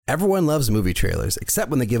Everyone loves movie trailers, except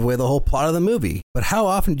when they give away the whole plot of the movie. But how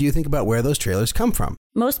often do you think about where those trailers come from?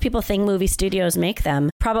 Most people think movie studios make them,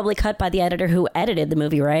 probably cut by the editor who edited the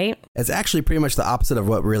movie, right? It's actually pretty much the opposite of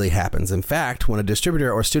what really happens. In fact, when a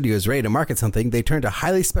distributor or studio is ready to market something, they turn to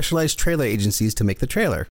highly specialized trailer agencies to make the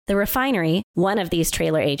trailer. The Refinery, one of these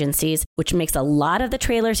trailer agencies, which makes a lot of the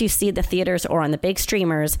trailers you see at the theaters or on the big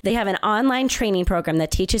streamers, they have an online training program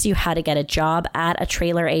that teaches you how to get a job at a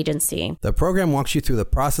trailer agency. The program walks you through the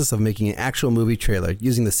process of making an actual movie trailer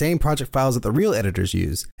using the same project files that the real editors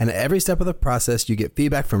use. And at every step of the process, you get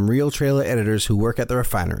feedback from real trailer editors who work at the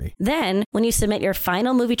Refinery. Then, when you submit your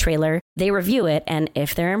final movie trailer, they review it, and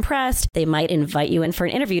if they're impressed, they might invite you in for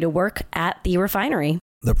an interview to work at the Refinery.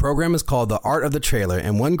 The program is called The Art of the Trailer,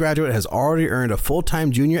 and one graduate has already earned a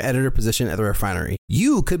full-time junior editor position at the Refinery.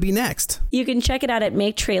 You could be next. You can check it out at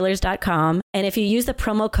maketrailers.com, and if you use the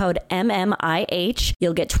promo code MMIH,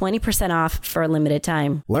 you'll get 20% off for a limited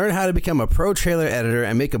time. Learn how to become a pro trailer editor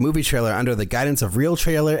and make a movie trailer under the guidance of real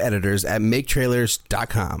trailer editors at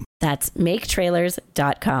maketrailers.com. That's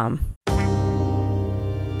maketrailers.com.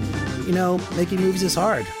 You know, making movies is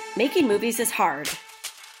hard. Making movies is hard.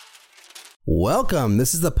 Welcome.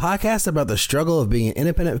 This is the podcast about the struggle of being an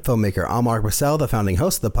independent filmmaker. I'm Mark Marcel, the founding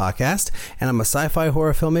host of the podcast, and I'm a sci-fi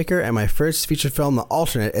horror filmmaker, and my first feature film, The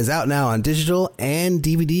Alternate, is out now on digital and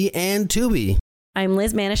DVD and Tubi. I'm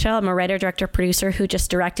Liz Manischel. I'm a writer, director, producer who just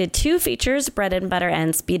directed 2 features, Bread and Butter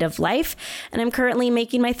and Speed of Life, and I'm currently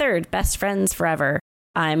making my third, Best Friends Forever.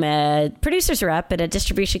 I'm a producer's rep and a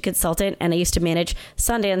distribution consultant, and I used to manage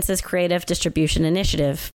Sundance's creative distribution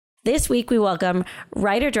initiative. This week, we welcome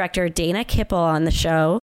writer-director Dana Kippel on the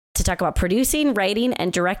show to talk about producing, writing,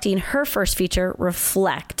 and directing her first feature,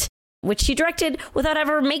 Reflect, which she directed without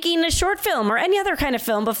ever making a short film or any other kind of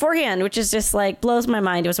film beforehand, which is just like blows my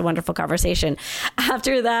mind. It was a wonderful conversation.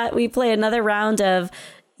 After that, we play another round of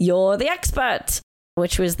You're the Expert,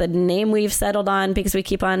 which was the name we've settled on because we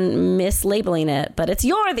keep on mislabeling it, but it's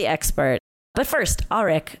You're the Expert. But first,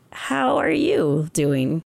 Ulrich, how are you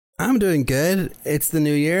doing? I'm doing good. It's the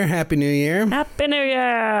new year. Happy New Year. Happy New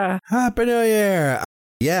Year. Happy New Year.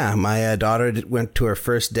 Yeah, my daughter went to her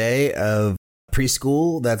first day of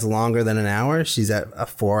preschool. That's longer than an hour. She's at a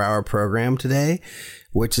 4-hour program today,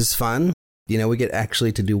 which is fun. You know, we get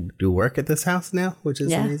actually to do work at this house now, which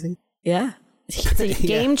is amazing. Yeah. It's a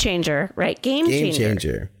game changer, right? Game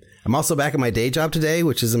changer. I'm also back at my day job today,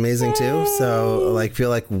 which is amazing too. So like feel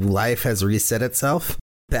like life has reset itself.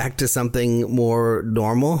 Back to something more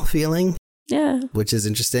normal feeling. Yeah. Which is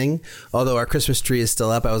interesting. Although our Christmas tree is still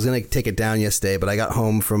up. I was going to take it down yesterday, but I got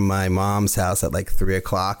home from my mom's house at like 3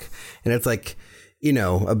 o'clock. And it's like, you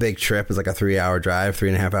know, a big trip. It's like a 3-hour drive,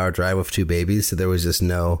 3.5-hour drive with 2 babies. So there was just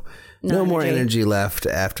no more energy left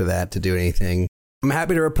after that to do anything. I'm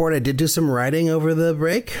happy to report I did do some writing over the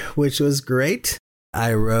break, which was great.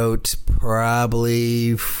 I wrote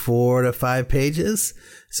probably 4 to 5 pages.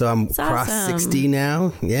 So I'm across 60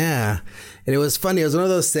 now. Yeah. And it was funny. It was one of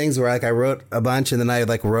those things where like I wrote a bunch and then I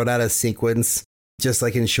like wrote out a sequence just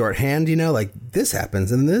like in shorthand, you know, like this happens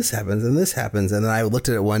and this happens and this happens. And then I looked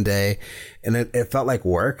at it one day and it felt like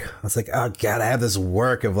work. I was like, oh God, I have this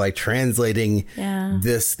work of like translating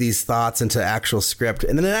these thoughts into actual script.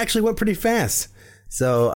 And then it actually went pretty fast.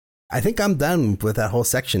 So I think I'm done with that whole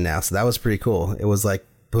section now. So that was pretty cool. It was like,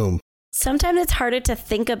 boom. Sometimes it's harder to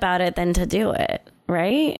think about it than to do it,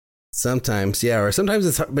 right? Sometimes, yeah. Or sometimes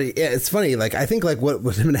it's hard, but yeah, it's funny. Like, I think like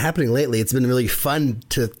what's been happening lately, it's been really fun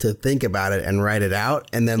to think about it and write it out.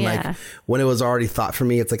 And then like when it was already thought for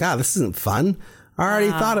me, it's like, this isn't fun. I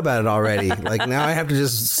already thought about it already. Like now I have to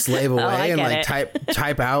just slave away and like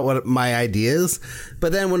type out what my ideas.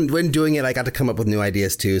 But then when doing it, I got to come up with new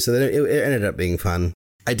ideas too. So then it ended up being fun.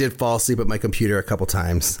 I did fall asleep at my computer a couple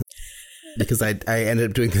times because I ended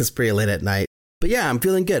up doing this pretty late at night. But yeah, I'm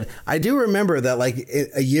feeling good. I do remember that like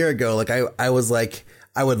a year ago, like I was like,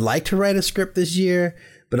 I would like to write a script this year,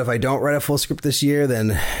 but if I don't write a full script this year,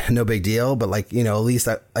 then no big deal. But like, you know, at least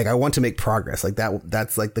I want to make progress like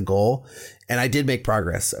that's like the goal. And I did make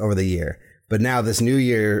progress over the year. But now this New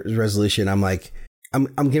Year's resolution, I'm like,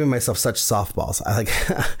 I'm giving myself such softballs.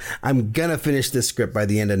 I'm going to finish this script by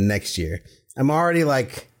the end of next year. I'm already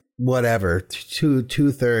like, whatever,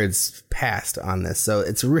 two-thirds past on this. So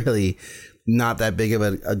it's really not that big of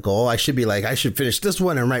a goal. I should be like, I should finish this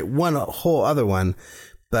one and write one whole other one.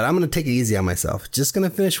 But I'm going to take it easy on myself. Just going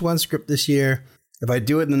to finish one script this year. If I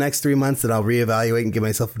do it in the next 3 months, then I'll reevaluate and give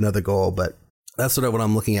myself another goal. But that's sort of what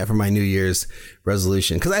I'm looking at for my New Year's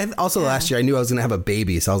resolution. Because last year I knew I was going to have a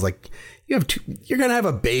baby. So I was like, you're going to have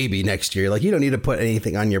a baby next year. Like, you don't need to put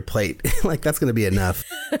anything on your plate. Like, that's going to be enough.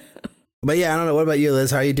 But yeah, I don't know. What about you,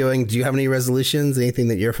 Liz? How are you doing? Do you have any resolutions? Anything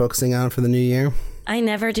that you're focusing on for the new year? I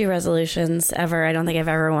never do resolutions ever. I don't think I've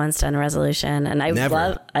ever once done a resolution, and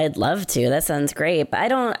I'd love to. That sounds great,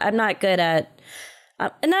 but I'm not good at.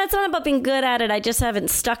 And that's not about being good at it. I just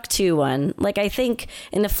haven't stuck to one. Like, I think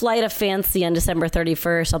in the flight of fancy on December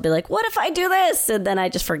 31st, I'll be like, what if I do this? And then I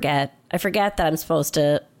just forget. I forget that I'm supposed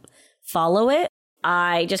to follow it.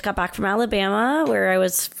 I just got back from Alabama, where I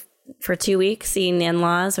was for 2 weeks seeing the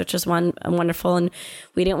in-laws, which was wonderful. And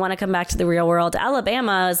we didn't want to come back to the real world.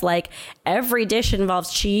 Alabama is like every dish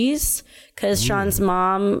involves cheese, because Sean's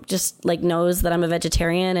mom just like knows that I'm a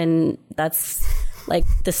vegetarian, and that's like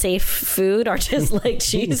the safe food are just like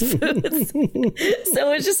cheese foods.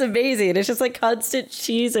 So it's just amazing. It's just like constant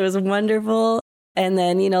cheese. It was wonderful. And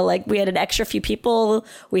then, like we had an extra few people.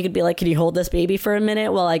 We could be like, can you hold this baby for a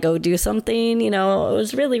minute while I go do something? It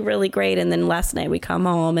was really, really great. And then last night we come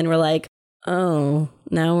home and we're like, oh,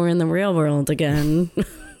 now we're in the real world again,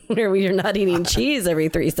 where we are not eating cheese every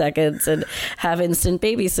 3 seconds and have instant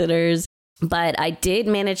babysitters. But I did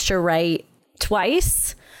manage to write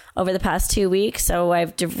twice over the past 2 weeks. So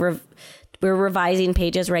we're revising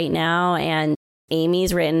pages right now, and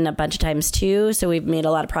Amy's written a bunch of times too. So we've made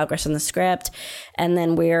a lot of progress on the script. And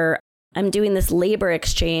then I'm doing this labor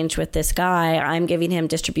exchange with this guy. I'm giving him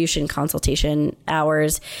distribution consultation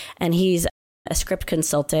hours, and he's a script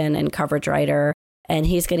consultant and coverage writer. And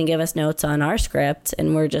he's going to give us notes on our script,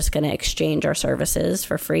 and we're just going to exchange our services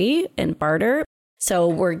for free and barter. So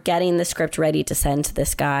we're getting the script ready to send to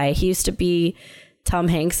this guy. He used to be Tom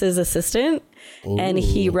Hanks's assistant. Ooh. And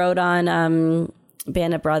he wrote on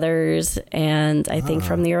Band of Brothers and I think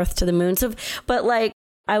From the Earth to the Moon. So, but like,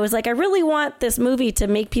 I was like, I really want this movie to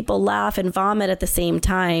make people laugh and vomit at the same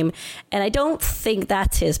time. And I don't think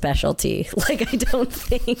that's his specialty. Like, I don't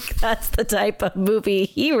think that's the type of movie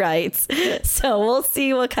he writes. So we'll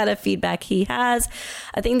see what kind of feedback he has.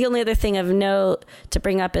 I think the only other thing of note to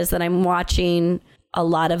bring up is that I'm watching a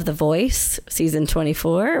lot of The Voice season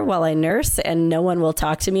 24 while I nurse, and no one will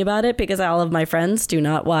talk to me about it because all of my friends do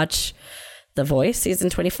not watch The Voice season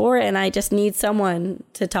 24, and I just need someone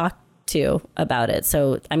to talk to about it.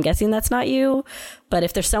 So I'm guessing that's not you, but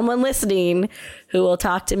if there's someone listening who will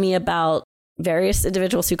talk to me about various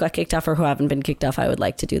individuals who got kicked off or who haven't been kicked off, I would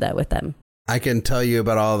like to do that with them. I can tell you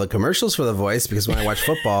about all the commercials for The Voice, because when I watch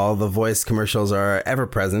football, The Voice commercials are ever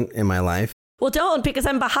present in my life. Well, don't, because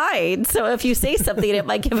I'm behind. So if you say something, it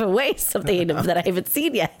might give away something that I haven't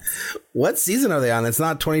seen yet. What season are they on? It's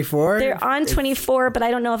not 24? They're on 24, but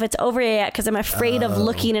I don't know if it's over yet, because I'm afraid of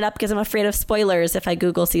looking it up, because I'm afraid of spoilers if I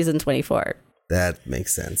Google season 24. That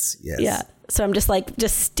makes sense. Yes. Yeah. So I'm just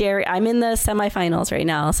staring. I'm in the semifinals right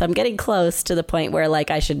now. So I'm getting close to the point where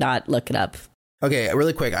I should not look it up. Okay,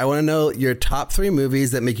 really quick. I want to know your top 3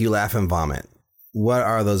 movies that make you laugh and vomit. What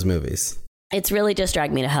are those movies? It's really just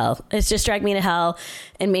Drag Me to Hell. It's just Drag Me to Hell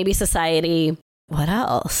and maybe Society. What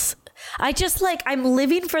else? I just I'm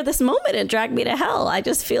living for this moment in Drag Me to Hell. I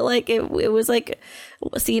just feel like it was like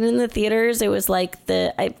seen in the theaters. It was like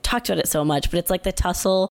I talked about it so much, but it's like the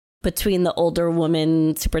tussle between the older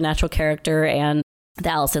woman supernatural character and the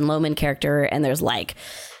Alison Lohman character. And there's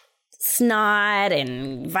snot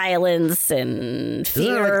and violence and fear.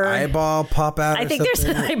 Isn't there eyeball pop out? I think there's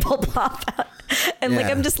an eyeball pop out. And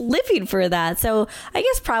I'm just living for that. So I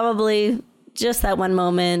guess probably just that one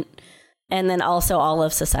moment. And then also all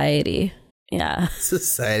of Society. Yeah.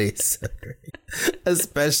 Society is so great.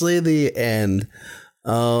 Especially the end.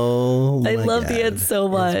 Oh, I love the end so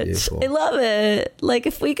much. I love it.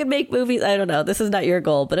 If we could make movies, I don't know, this is not your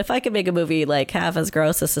goal, but if I could make a movie half as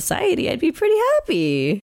gross as Society, I'd be pretty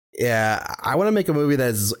happy. Yeah, I want to make a movie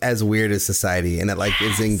that's as weird as Society, and that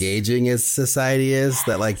is engaging as Society is.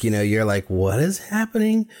 That you're like, what is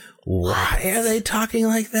happening? Why are they talking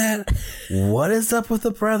like that? What is up with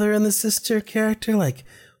the brother and the sister character?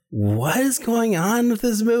 What is going on with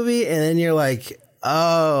this movie? And then you're like,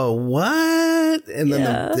 oh, what? And then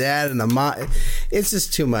the dad and the mom. It's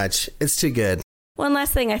just too much. It's too good. One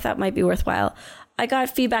last thing I thought might be worthwhile. I got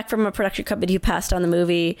feedback from a production company who passed on the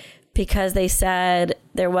movie because they said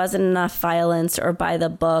there wasn't enough violence or by the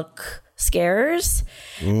book scares.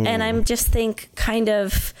 And I'm just kind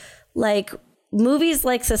of movies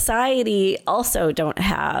like Society also don't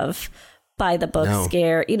have by the book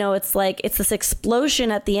scare. It's this explosion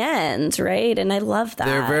at the end, right? And I love that.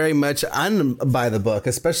 They're very much by the book,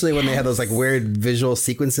 especially when they have those weird visual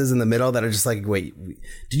sequences in the middle that are just wait,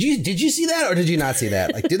 did you see that or did you not see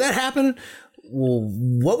that? Did that happen? well,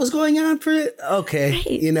 what was going on for it? Okay. Right.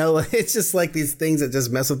 You know, it's just like these things that just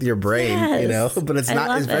mess with your brain, you know, but it's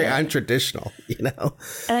very untraditional, you know?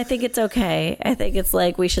 And I think it's okay. I think it's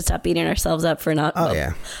like we should stop beating ourselves up for not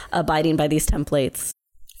abiding by these templates.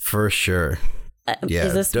 For sure. Yeah.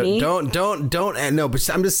 Is this me? Don't add, no, but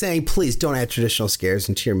I'm just saying, please don't add traditional scares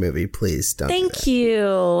into your movie. Please don't. Thank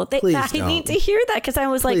you. I need to hear that because I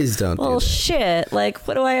was like, well, shit. Like,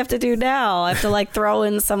 what do I have to do now? I have to like throw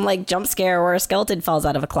in some like jump scare where a skeleton falls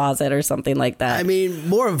out of a closet or something like that. I mean,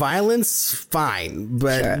 more violence, fine.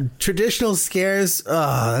 But traditional scares,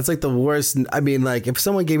 that's like the worst. I mean, like if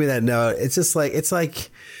someone gave me that note, that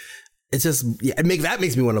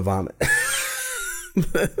makes me want to vomit.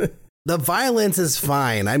 The violence is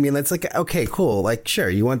fine. I mean, it's like, okay, cool. Like, sure,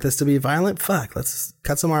 you want this to be violent? Fuck, let's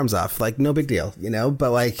cut some arms off. Like, no big deal, you know? But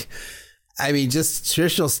like, I mean, just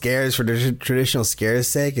traditional scares for traditional scares'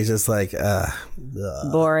 sake is just like,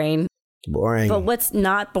 boring. Boring. But what's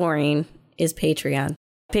not boring is Patreon.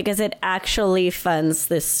 Because it actually funds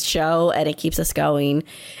this show and it keeps us going.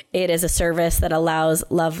 It is a service that allows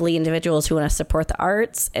lovely individuals who want to support the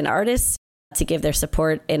arts and artists to give their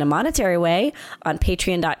support in a monetary way on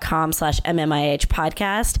patreon.com/MMIH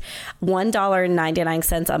podcast.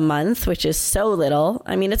 $1.99 a month, which is so little.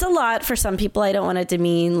 I mean, it's a lot for some people. I don't want to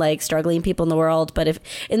demean like struggling people in the world, but if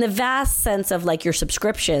in the vast sense of like your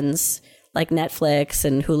subscriptions, like Netflix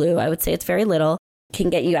and Hulu, I would say it's very little. Can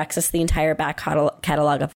get you access to the entire back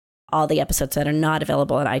catalog of all the episodes that are not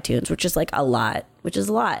available on iTunes, which is a lot.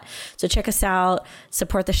 So check us out,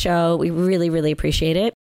 support the show. We really, really appreciate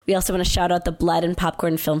it. We also want to shout out the Blood and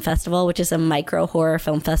Popcorn Film Festival, which is a micro horror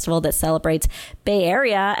film festival that celebrates Bay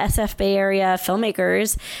Area, SF Bay Area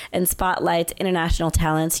filmmakers and spotlights international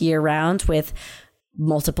talents year round with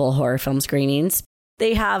multiple horror film screenings.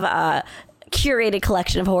 They have a curated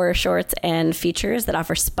collection of horror shorts and features that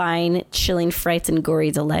offer spine-chilling frights and gory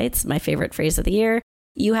delights. My favorite phrase of the year.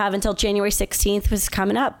 You have until January 16th, which is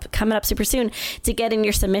coming up super soon, to get in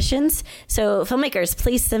your submissions. So filmmakers,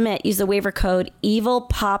 please submit. Use the waiver code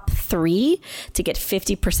EvilPop3 to get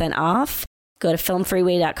 50% off. Go to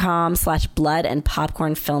filmfreeway.com/blood and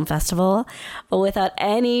popcorn film festival. But without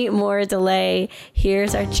any more delay,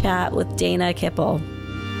 here's our chat with Dana Kippel.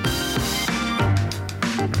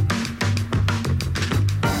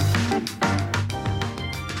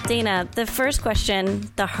 Dana, the first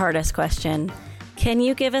question, the hardest question. Can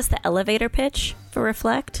you give us the elevator pitch for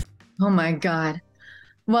Reflect? Oh my God.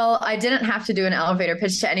 Well, I didn't have to do an elevator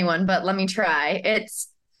pitch to anyone, but let me try. It's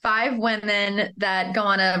 5 women that go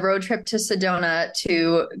on a road trip to Sedona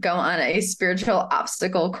to go on a spiritual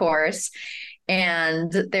obstacle course,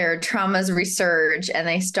 and their traumas resurge and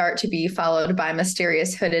they start to be followed by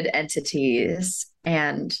mysterious hooded entities.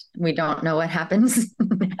 And we don't know what happens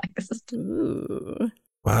next. Ooh.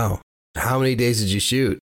 Wow. How many days did you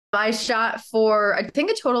shoot? I shot for, I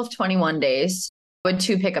think, a total of 21 days with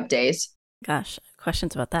 2 pickup days. Gosh,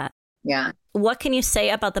 questions about that. Yeah. What can you say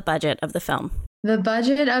about the budget of the film? The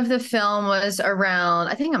budget of the film was around,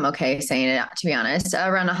 I think I'm okay saying it, to be honest,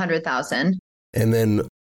 around 100,000. And then,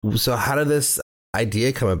 so how did this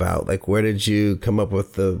idea come about? Like, where did you come up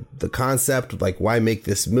with the concept? Like, why make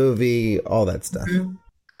this movie? All that stuff. Mm-hmm.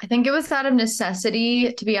 I think it was out of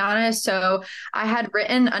necessity, to be honest. So I had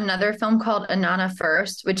written another film called Anana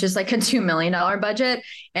First, which is like a $2 million budget.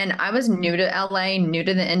 And I was new to LA, new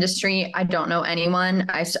to the industry. I don't know anyone.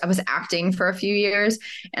 I was acting for a few years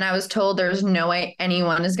and I was told there's no way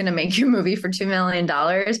anyone is going to make your movie for $2 million.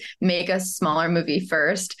 Make a smaller movie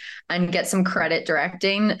first and get some credit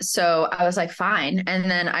directing. So I was like, fine. And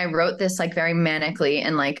then I wrote this like very manically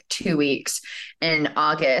in like 2 weeks in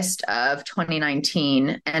August of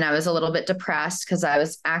 2019. And I was a little bit depressed because I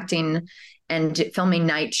was acting and filming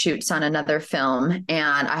night shoots on another film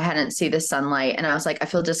and I hadn't seen the sunlight. And I was like, I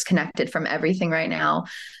feel disconnected from everything right now.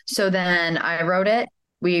 So then I wrote it.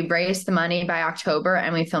 We raised the money by October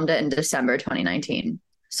and we filmed it in December 2019.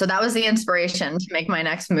 So that was the inspiration to make my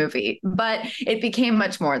next movie. But it became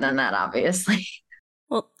much more than that, obviously.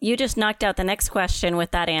 Well, you just knocked out the next question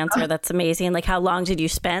with that answer. That's amazing. Like, how long did you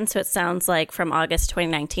spend? So it sounds like from August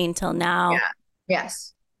 2019 till now. Yeah.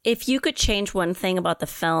 Yes. If you could change one thing about the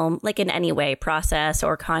film, like in any way, process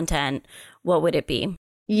or content, what would it be?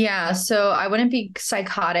 Yeah. So I wouldn't be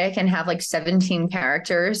psychotic and have like 17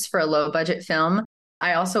 characters for a low budget film.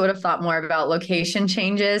 I also would have thought more about location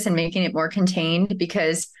changes and making it more contained,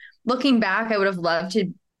 because looking back, I would have loved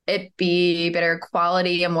it be better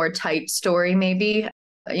quality, a more tight story, maybe.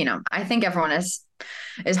 You know, I think everyone is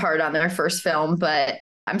hard on their first film, but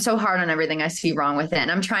I'm so hard on everything I see wrong with it.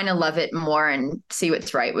 And I'm trying to love it more and see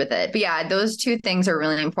what's right with it. But yeah, those 2 things are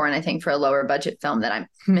really important, I think, for a lower budget film that I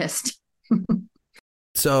missed.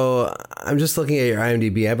 So I'm just looking at your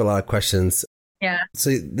IMDb. I have a lot of questions. Yeah.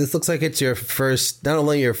 So this looks like it's your first, not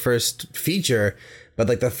only your first feature, but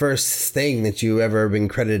like the first thing that you ever been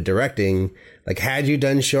credited directing. Like, had you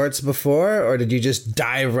done shorts before, or did you just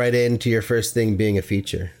dive right into your first thing being a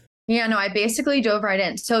feature? Yeah, no, I basically dove right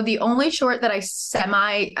in. So the only short that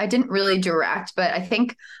I didn't really direct, but I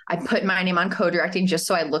think I put my name on co-directing just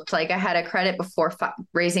so I looked like I had a credit before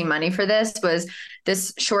raising money for this, was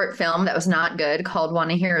this short film that was not good called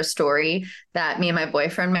Want to Hear a Story that me and my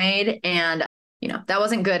boyfriend made. And that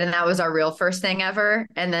wasn't good. And that was our real first thing ever.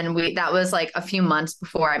 And then that was like a few months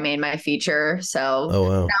before I made my feature. So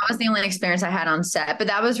wow. That was the only experience I had on set, but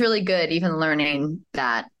that was really good, even learning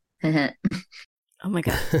that. Oh my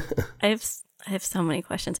God. I have so many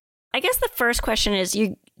questions. I guess the first question is,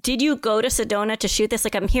 did you go to Sedona to shoot this?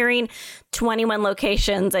 Like, I'm hearing 21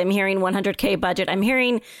 locations. I'm hearing 100K budget. I'm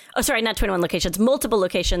hearing, not 21 locations, multiple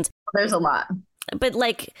locations. There's a lot. But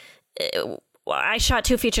like, I shot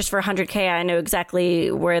 2 features for 100K. I know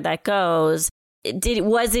exactly where that goes.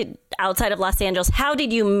 Was it outside of Los Angeles? How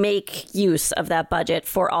did you make use of that budget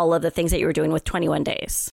for all of the things that you were doing with 21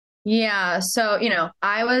 days? Yeah. So,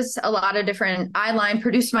 I was a lot of different, I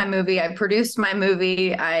produced my movie. I produced my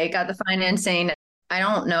movie. I got the financing. I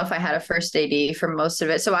don't know if I had a first AD for most of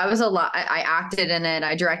it. So I was I acted in it.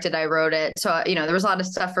 I directed, I wrote it. So, there was a lot of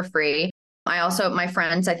stuff for free. My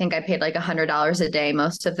friends, I think I paid like $100 a day,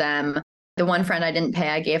 most of them. The one friend I didn't pay,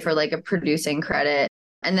 I gave her like a producing credit.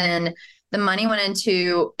 And then the money went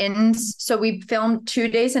so we filmed 2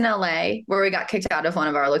 days in LA where we got kicked out of one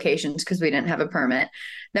of our locations because we didn't have a permit.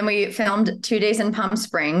 Then we filmed 2 days in Palm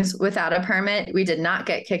Springs without a permit. We did not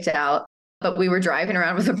get kicked out, but we were driving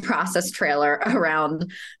around with a process trailer around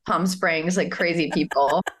Palm Springs like crazy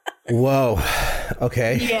people. Whoa.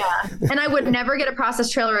 Okay. Yeah. And I would never get a process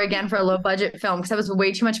trailer again for a low budget film because that was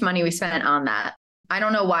way too much money we spent on that. I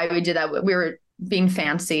don't know why we did that. We were being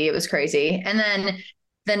fancy. It was crazy. And then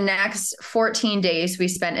the next 14 days we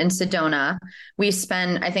spent in Sedona. We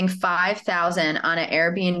spent, I think, $5,000 on an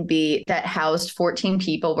Airbnb that housed 14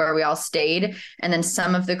 people where we all stayed. And then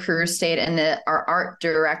some of the crew stayed in our art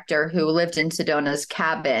director who lived in Sedona's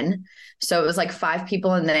cabin. So it was like 5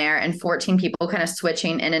 people in there and 14 people kind of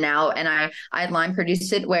switching in and out. And I line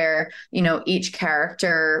produced it where, each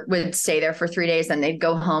character would stay there for 3 days, then they'd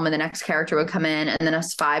go home and the next character would come in, and then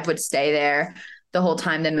us 5 would stay there the whole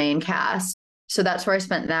time, the main cast. So that's where I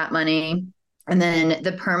spent that money. And then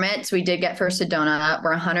the permits we did get for Sedona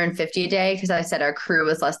were $150 a day because I said our crew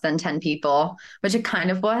was less than 10 people, which it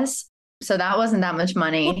kind of was. So that wasn't that much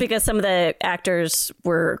money. Well, because some of the actors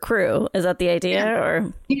were crew. Is that the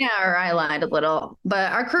idea? Yeah, or I lied a little.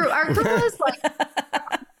 But our crew was like,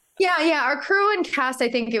 our crew and cast, I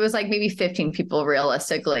think it was like maybe 15 people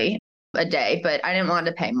realistically a day, but I didn't want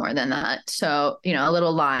to pay more than that. So, a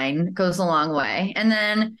little line goes a long way. And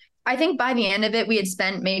then I think by the end of it, we had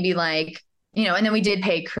spent maybe like, and then we did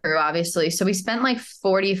pay crew, obviously. So we spent like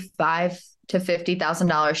 $45,000 to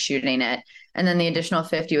 $50,000 shooting it. And then the additional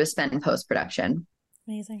 50 was spent in post-production.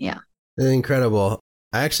 Amazing. Yeah. Incredible.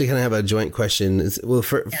 I actually kind of have a joint question.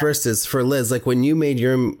 First is for Liz, like when you made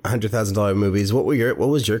your $100,000 movies, what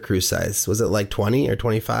was your crew size? Was it like 20 or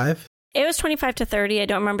 25? It was 25 to 30. I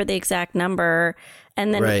don't remember the exact number.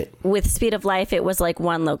 And then with Speed of Life, it was like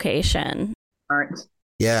one location. Art.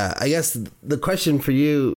 Yeah, I guess the question for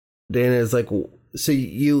you, Dana, is like, so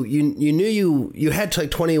you knew you had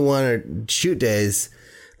like 21 shoot days.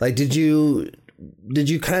 Like, did you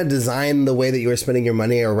kind of design the way that you were spending your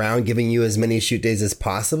money around giving you as many shoot days as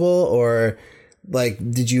possible? Or like,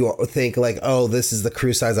 did you think like, oh, this is the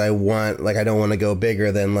crew size I want? Like, I don't want to go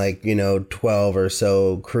bigger than like, 12 or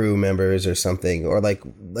so crew members or something. Or like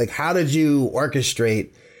how did you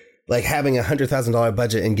orchestrate like having $100,000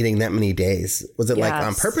 budget and getting that many days? Was it like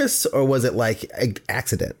on purpose or was it like an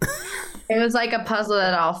accident? It was like a puzzle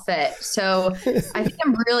that all fit. So I think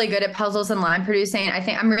I'm really good at puzzles and line producing. I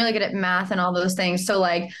think I'm really good at math and all those things. So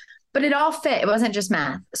but it all fit. It wasn't just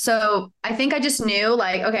math. So I think I just knew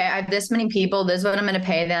like, okay, I have this many people. This is what I'm going to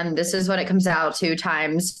pay them. This is what it comes out to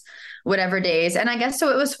times whatever days. And I guess so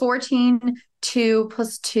it was 14, 2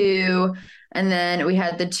 plus 2. And then we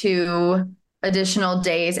had the 2 additional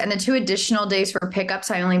days, and the 2 additional days for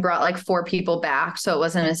pickups. I only brought like 4 people back. So it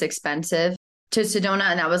wasn't as expensive to Sedona.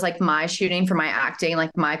 And that was like my shooting for my acting,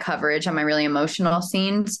 like my coverage on my really emotional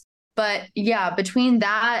scenes. But yeah, between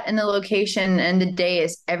that and the location and the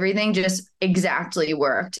days, everything just exactly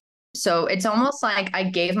worked. So it's almost like I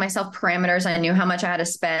gave myself parameters. I knew how much I had to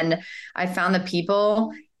spend. I found the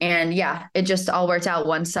people, and yeah, it just all worked out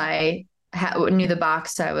once I knew the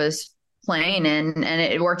box I was plane, and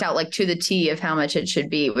it worked out like to the T of how much it should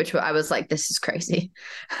be, which I was like, this is crazy.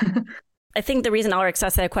 I think the reason Ulrich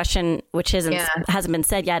asked that question, which hasn't been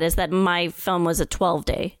said yet, is that my film was a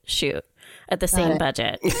 12-day shoot at the same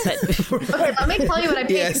budget. But okay, let me tell you what I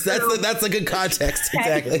paid. Yes, that's a good context.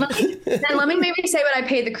 Okay. Exactly. Let me maybe say what I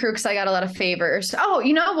paid the crew, because I got a lot of favors. Oh,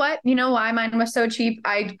 you know what? You know why mine was so cheap?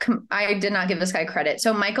 I did not give this guy credit.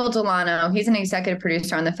 So Michael Delano, he's an executive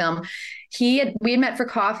producer on the film. We had met for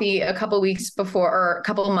coffee a couple weeks before, or a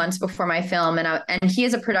couple of months before my film. And he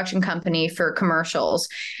has a production company for commercials.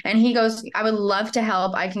 And he goes, I would love to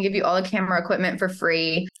help. I can give you all the camera equipment for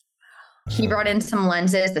free. He brought in some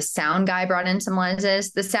lenses. The sound guy brought in some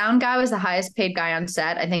lenses. The sound guy was the highest paid guy on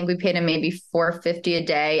set. I think we paid him maybe $450 a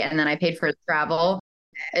day. And then I paid for his travel.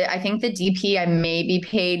 I think the DP, I maybe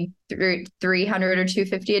paid $300 or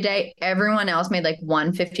 $250 a day. Everyone else made like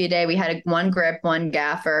 $150 a day. We had one grip, one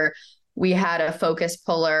gaffer. We had a focus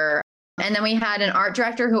puller. And then we had an art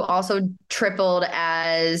director who also tripled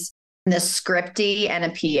as the scripty and a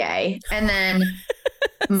PA. And then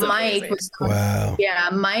Mike was, wow. Yeah,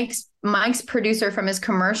 Mike's producer from his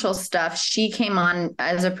commercial stuff. She came on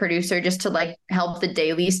as a producer just to like help the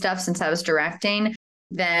daily stuff since I was directing.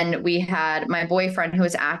 Then we had my boyfriend who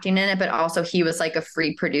was acting in it, but also he was like a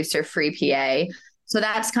free producer, free PA. So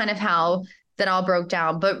that's kind of how that all broke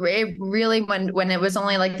down. But it really, when it was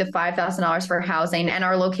only like the $5,000 for housing, and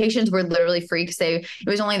our locations were literally free because it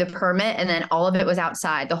was only the permit, and then all of it was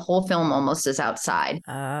outside. The whole film almost is outside.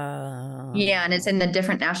 Oh. Yeah, and it's in the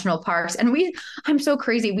different national parks. And I'm so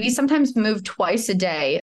crazy. We sometimes move twice a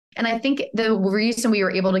day. And I think the reason we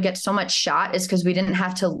were able to get so much shot is because we didn't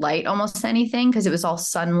have to light almost anything, because it was all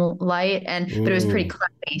sunlight, but it was pretty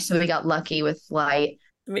cloudy. So we got lucky with light.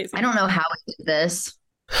 Amazing. I don't know how we did this.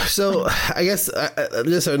 So I guess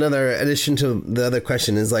just another addition to the other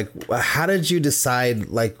question is like, how did you decide,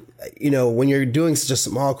 like, you know, when you're doing such a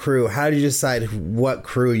small crew, how did you decide what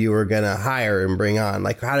crew you were going to hire and bring on?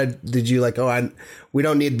 Like, how did you like, we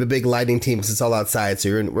don't need the big lighting team because it's all outside. So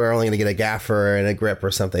we're only going to get a gaffer and a grip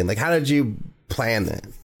or something. Like, how did you plan that?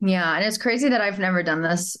 Yeah. And it's crazy that I've never done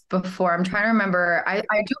this before. I'm trying to remember.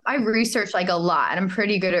 I research like a lot, and I'm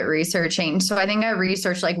pretty good at researching. So I think I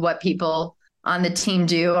researched like what people on the team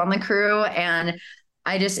do on the crew. And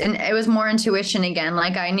it was more intuition again.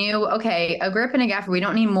 Like I knew, okay, a grip and a gaffer, we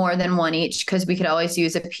don't need more than one each, because we could always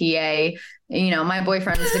use a PA. You know, my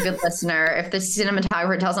boyfriend is a good listener. If the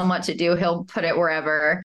cinematographer tells him what to do, he'll put it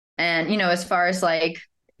wherever. And, you know, as far as like,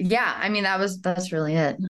 yeah, I mean, that's really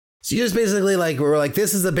it. So you just basically we're like,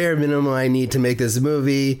 this is the bare minimum I need to make this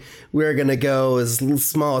movie. We're going to go as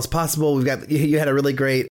small as possible. You had a really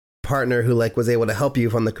great partner who like was able to help you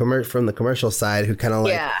from the commercial side, who kind of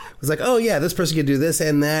like was like, oh yeah, this person could do this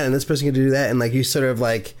and that, and this person could do that, and like you sort of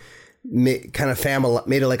like made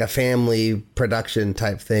it like a family production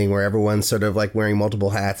type thing where everyone's sort of like wearing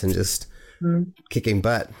multiple hats and just kicking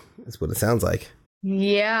butt. That's what it sounds like.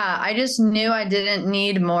 Yeah, I just knew I didn't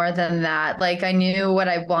need more than that. Like I knew what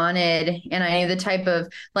I wanted, and I knew the type of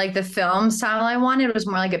like the film style I wanted was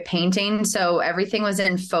more like a painting. So everything was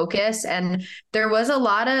in focus, and there was a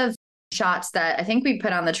lot of shots that I think we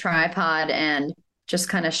put on the tripod and just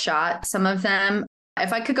kind of shot some of them.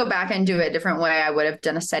 If I could go back and do it a different way, I would have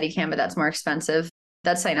done a Steadicam, but that's more expensive.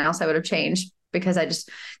 That's something else I would have changed, because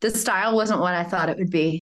the style wasn't what I thought it would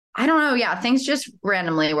be. I don't know. Yeah, things just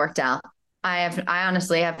randomly worked out. I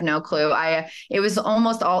honestly have no clue. It was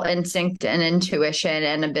almost all instinct and intuition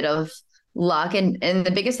and a bit of luck. And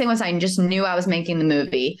the biggest thing was I just knew I was making the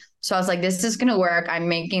movie. So I was like, this is going to work. I'm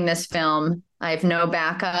making this film. I have no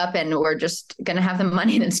backup, and we're just going to have the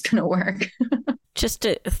money, and it's going to work. Just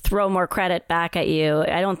to throw more credit back at you,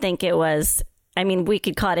 I don't think it was, I mean, we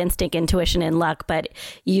could call it instinct, intuition, and luck, but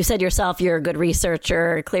you said yourself you're a good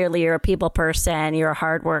researcher. Clearly, you're a people person. You're a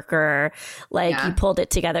hard worker. You pulled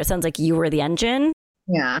it together. It sounds like you were the engine.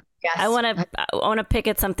 Yeah. Yes. I want to pick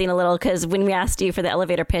at something a little, because when we asked you for the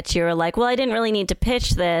elevator pitch, you were like, well, I didn't really need to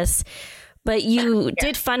pitch this, but you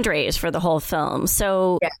did fundraise for the whole film.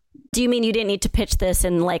 So do you mean you didn't need to pitch this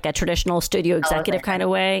in like a traditional studio executive kind of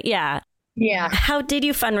way? Yeah. Yeah. How did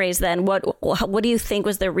you fundraise then? What do you think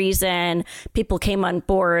was the reason people came on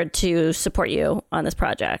board to support you on this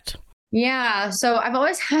project? Yeah. So I've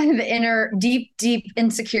always had the inner deep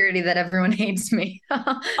insecurity that everyone hates me.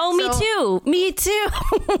 Me too.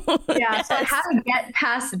 Yeah. So I had to get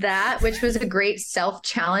past that, which was a great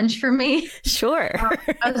self-challenge for me. Sure.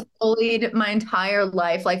 I was bullied my entire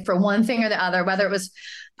life, like for one thing or the other, whether it was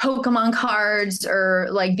Pokemon cards or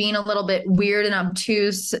like being a little bit weird and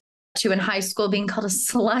obtuse, to in high school being called a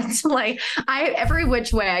slut. Like every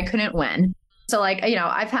which way I couldn't win. So like,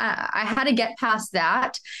 I had to get past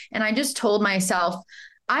that. And I just told myself,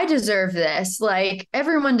 I deserve this. Like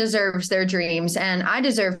everyone deserves their dreams and I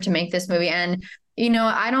deserve to make this movie. And,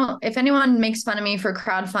 if anyone makes fun of me for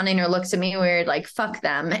crowdfunding or looks at me weird, like fuck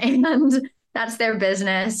them. And that's their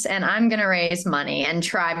business. And I'm going to raise money and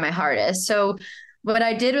try my hardest. So what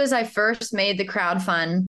I did was I first made the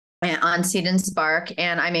crowdfund on Seed and Spark.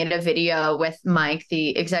 And I made a video with Mike,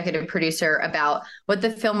 the executive producer, about what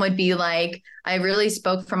the film would be like. I really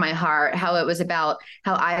spoke from my heart, how it was about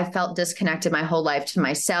how I felt disconnected my whole life to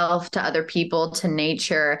myself, to other people, to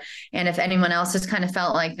nature. And if anyone else has kind of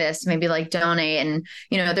felt like this, maybe like donate. And,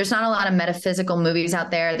 there's not a lot of metaphysical movies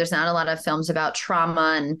out there. There's not a lot of films about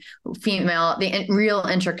trauma and the real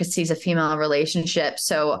intricacies of female relationships.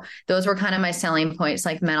 So those were kind of my selling points,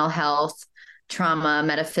 like mental health, trauma,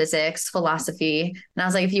 metaphysics, philosophy. And I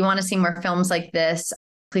was like, if you want to see more films like this,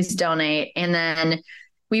 please donate. And then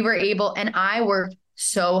we were able, and I worked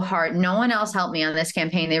so hard. No one else helped me on this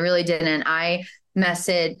campaign. They really didn't. I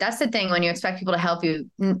messaged. That's the thing when you expect people to help you,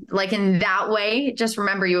 like in that way, just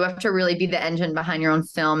remember you have to really be the engine behind your own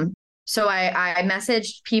film. So I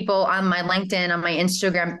messaged people on my LinkedIn, on my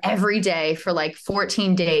Instagram every day for like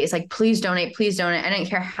 14 days, like, please donate, please donate. I didn't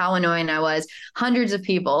care how annoying I was. Hundreds of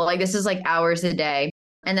people, like this is like hours a day.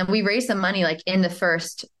 And then we raised the money like in the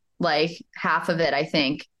first like half of it, I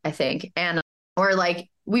think. And or like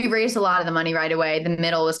we raised a lot of the money right away. The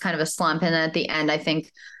middle was kind of a slump. And then at the end, I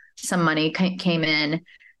think some money came in.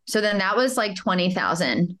 So then that was like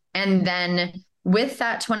 20,000. And then with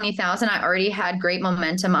that 20,000, I already had great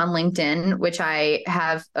momentum on LinkedIn, which I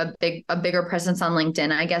have a bigger presence on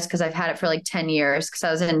LinkedIn, I guess, because I've had it for like 10 years because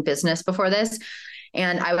I was in business before this.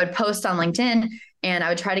 And I would post on LinkedIn and I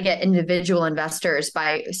would try to get individual investors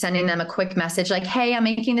by sending them a quick message like, hey, I'm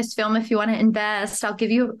making this film. If you want to invest, I'll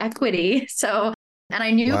give you equity. So, and I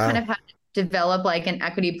knew kind of how to develop like an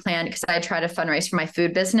equity plan because I tried to fundraise for my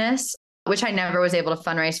food business, which I never was able to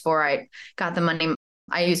fundraise for. I got the money.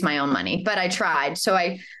 I used my own money, but I tried. So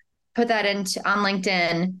I put that on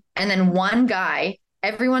LinkedIn. And then one guy,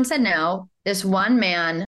 everyone said no. This one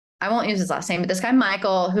man, I won't use his last name, but this guy,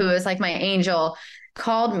 Michael, who is like my angel,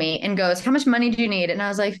 called me and goes, how much money do you need? And I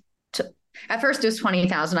was like, at first it was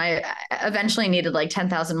 20,000. I eventually needed like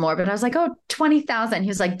 10,000 more, but I was like, oh, 20,000. He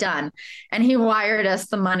was like, done. And he wired us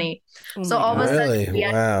the money. So all of a sudden,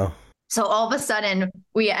 wow. So all of a sudden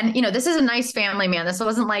this is a nice family, man. This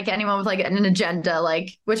wasn't like anyone with like an agenda,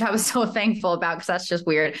 like, which I was so thankful about because that's just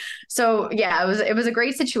weird. So yeah, it was a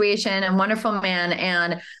great situation and wonderful man.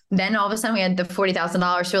 And then all of a sudden we had the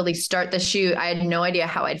 $40,000 to at least start the shoot. I had no idea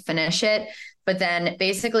how I'd finish it. But then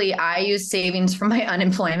basically I used savings from my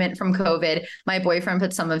unemployment from COVID. My boyfriend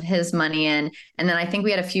put some of his money in. And then I think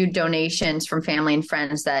we had a few donations from family and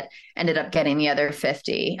friends that ended up getting the other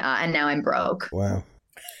 50. And now I'm broke. Wow.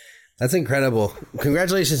 That's incredible.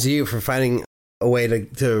 Congratulations to you for finding a way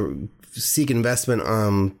to seek investment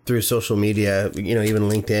through social media, even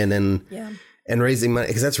LinkedIn and raising money,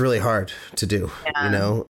 because that's really hard to do,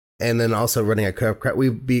 and then also running a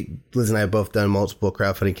Liz and I have both done multiple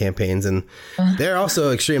crowdfunding campaigns and they're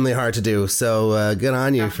also extremely hard to do. So good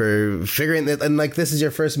on you for figuring that. And like, this is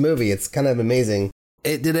your first movie. It's kind of amazing.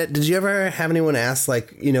 Did you ever have anyone ask,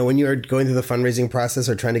 like, when you were going through the fundraising process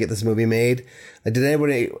or trying to get this movie made, like, did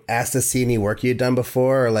anybody ask to see any work you had done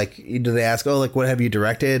before? Or like, did they ask, oh, like, what have you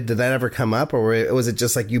directed? Did that ever come up? Or was it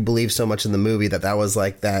just like you believe so much in the movie that was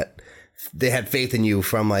like that they had faith in you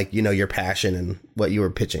from like, your passion and what you were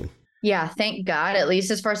pitching? Yeah, thank God. At least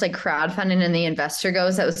as far as like crowdfunding and the investor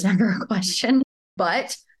goes, that was never a question.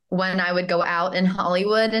 But when I would go out in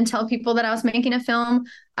Hollywood and tell people that I was making a film,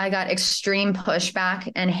 I got extreme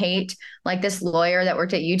pushback and hate. Like this lawyer that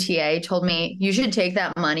worked at UTA told me, you should take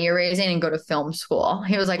that money you're raising and go to film school.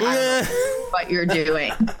 He was like, I don't know what you're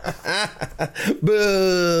doing.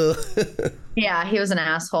 Boo. Yeah, he was an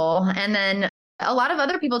asshole. And then a lot of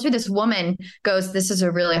other people too. This woman goes, this is a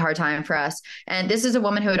really hard time for us. And this is a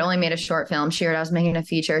woman who had only made a short film. She heard I was making a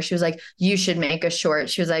feature. She was like, you should make a short.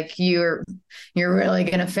 She was like, you're really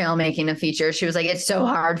going to fail making a feature. She was like, it's so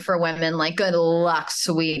hard for women. Like, good luck,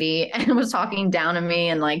 sweetie. And was talking down to me.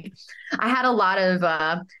 And like, I had a lot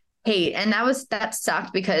of hate. And that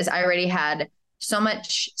sucked because I already had so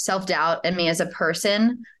much self-doubt in me as a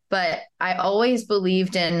person, but I always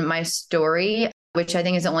believed in my story, which I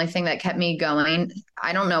think is the only thing that kept me going.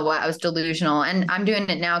 I don't know what, I was delusional, and I'm doing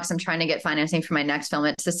it now because I'm trying to get financing for my next film.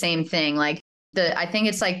 It's the same thing. Like I think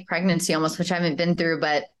it's like pregnancy almost, which I haven't been through,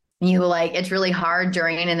 but it's really hard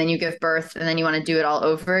during, and then you give birth and then you want to do it all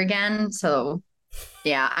over again. So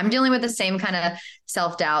yeah, I'm dealing with the same kind of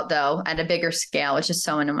self-doubt though, at a bigger scale, which is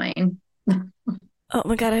so annoying. Oh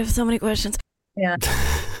my God, I have so many questions. Yeah.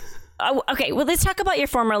 Oh, okay, well, let's talk about your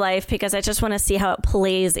former life because I just want to see how it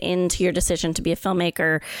plays into your decision to be a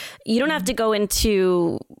filmmaker. You don't have to go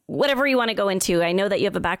into whatever you want to go into. I know that you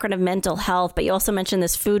have a background of mental health, but you also mentioned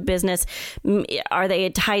this food business. Are they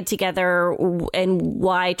tied together, and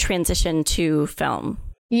why transition to film?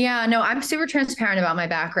 Yeah, no, I'm super transparent about my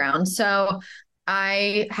background. So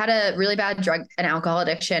I had a really bad drug and alcohol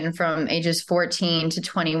addiction from ages 14 to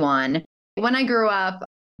 21. When I grew up,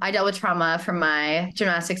 I dealt with trauma from my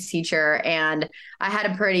gymnastics teacher, and I had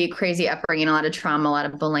a pretty crazy upbringing, a lot of trauma, a lot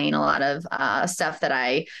of bullying, a lot of stuff that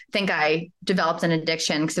I think I developed an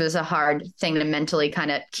addiction because it was a hard thing to mentally kind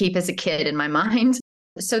of keep as a kid in my mind.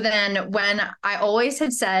 So then when I always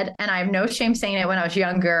had said, and I have no shame saying it when I was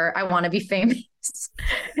younger, I want to be famous.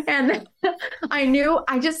 And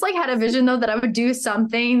I just like had a vision though that I would do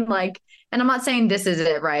something like, and I'm not saying this is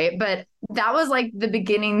it, right? But that was like the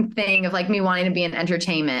beginning thing of like me wanting to be in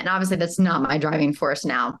entertainment. And obviously that's not my driving force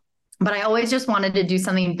now, but I always just wanted to do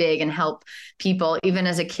something big and help people, even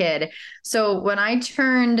as a kid. So when I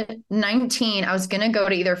turned 19, I was going to go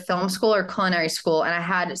to either film school or culinary school. And I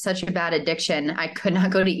had such a bad addiction, I could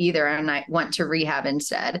not go to either. And I went to rehab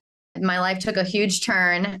instead. My life took a huge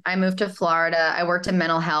turn. I moved to Florida. I worked in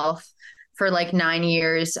mental health for like 9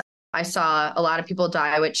 years. I saw a lot of people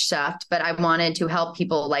die, which sucked, but I wanted to help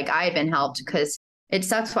people like I had been helped because it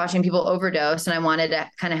sucks watching people overdose. And I wanted to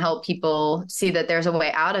kind of help people see that there's a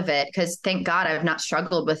way out of it because thank God I've not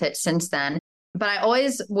struggled with it since then. But I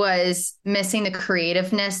always was missing the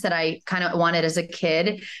creativeness that I kind of wanted as a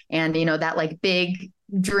kid and, you know, that like big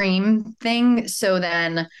dream thing. So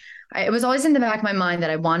then it was always in the back of my mind that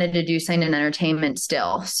I wanted to do something in entertainment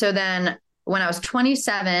still. So then when I was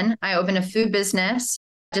 27, I opened a food business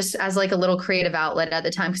just as like a little creative outlet at the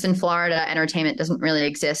time. Because in Florida, entertainment doesn't really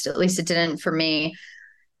exist. At least it didn't for me.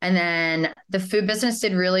 And then the food business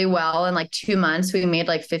did really well. In like 2 months, we made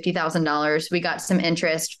like $50,000. We got some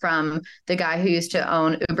interest from the guy who used to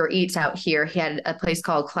own Uber Eats out here. He had a place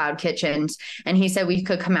called Cloud Kitchens. And he said we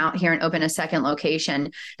could come out here and open a second location.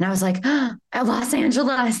 And I was like, oh, Los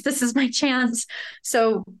Angeles, this is my chance.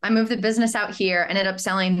 So I moved the business out here, ended up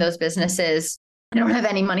selling those businesses. I don't have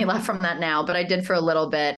any money left from that now, but I did for a little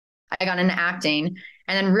bit. I got into acting.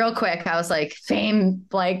 And then real quick, I was like, fame,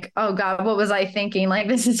 like, oh God, what was I thinking? Like,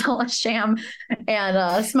 this is all a sham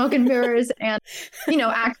and smoke and mirrors. And, you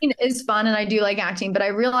know, acting is fun and I do like acting, but I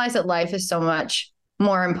realized that life is so much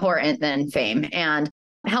more important than fame. And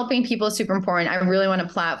helping people is super important. I really want a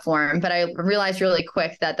platform, but I realized really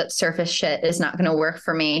quick that that surface shit is not going to work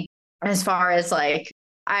for me as far as like,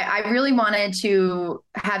 I really wanted to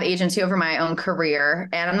have agency over my own career,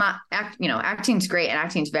 and I'm not, acting's great and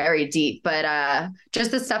acting's very deep, but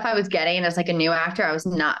just the stuff I was getting as like a new actor, I was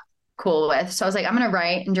not cool with. So I was like, I'm going to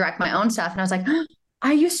write and direct my own stuff. And I was like, oh,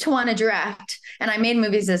 I used to want to direct, and I made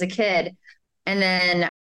movies as a kid. And then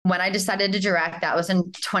when I decided to direct, that was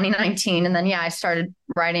in 2019. And then, I started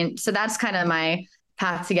writing. So that's kind of my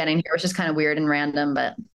path to getting here, which is kind of weird and random,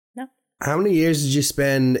 but. How many years did you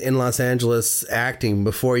spend in Los Angeles acting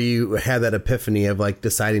before you had that epiphany of like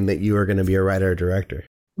deciding that you were going to be a writer or director?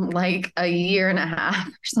 Like a year and a half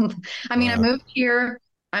or something. I mean, wow. I moved here.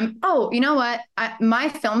 You know what? My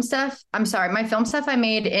film stuff I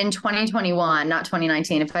made in 2021, not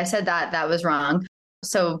 2019. If I said that, that was wrong.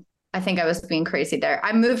 So I think I was being crazy there.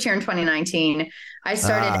 I moved here in 2019. I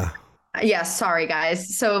started. Yes. Sorry,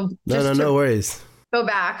 guys. So no worries. Go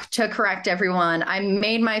back to correct everyone.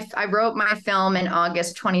 I wrote my film in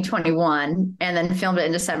August 2021 and then filmed it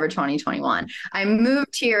in December 2021. I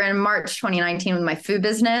moved here in March 2019 with my food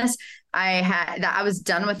business. I was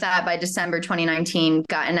done with that by December 2019,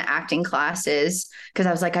 got into acting classes because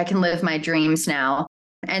I was like, I can live my dreams now.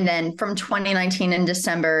 And then from 2019 in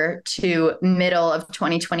December to middle of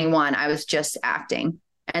 2021, I was just acting.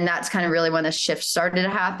 And that's kind of really when the shift started to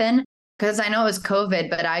happen. Because I know it was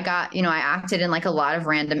COVID, but I acted in like a lot of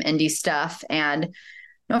random indie stuff, and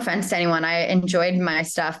no offense to anyone, I enjoyed my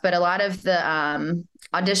stuff, but a lot of the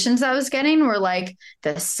auditions I was getting were like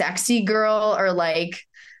the sexy girl or like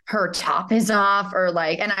her top is off or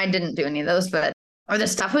like, and I didn't do any of those, or the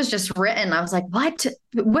stuff was just written. I was like, what?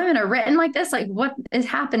 Women are written like this? Like, what is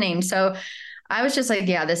happening? So I was just like,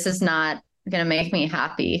 yeah, this is not going to make me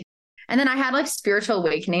happy. And then I had like spiritual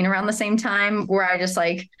awakening around the same time where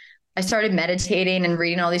I started meditating and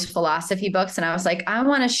reading all these philosophy books. And I was like, I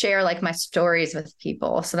want to share like my stories with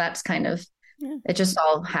people. So that's kind of, it just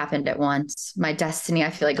all happened at once. My destiny,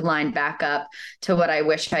 I feel like lined back up to what I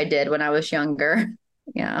wish I did when I was younger.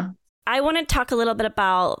 Yeah. I want to talk a little bit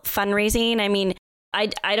about fundraising. I mean, I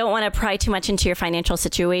don't want to pry too much into your financial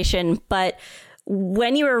situation, but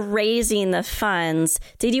when you were raising the funds,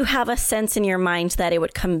 did you have a sense in your mind that it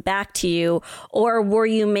would come back to you, or were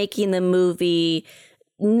you making the movie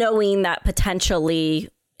knowing that potentially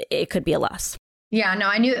it could be a loss? Yeah, no,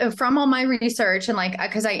 I knew from all my research and like,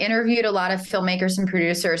 because I interviewed a lot of filmmakers and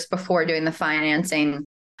producers before doing the financing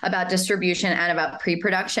about distribution and about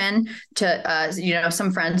pre-production to,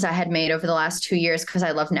 some friends I had made over the last 2 years because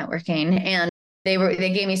I love networking, and they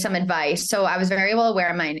gave me some advice. So I was very well aware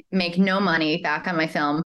I might make no money back on my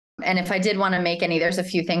film. And if I did want to make any, there's a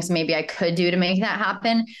few things maybe I could do to make that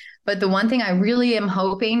happen. But the one thing I really am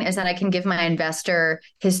hoping is that I can give my investor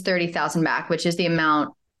his $30,000 back, which is the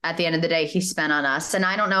amount at the end of the day he spent on us. And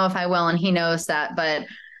I don't know if I will, and he knows that, but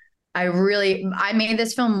I made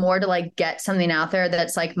this film more to like get something out there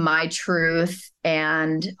that's like my truth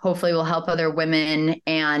and hopefully will help other women,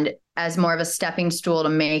 and as more of a stepping stool to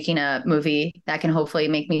making a movie that can hopefully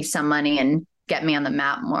make me some money and get me on the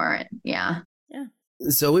map more. Yeah. Yeah.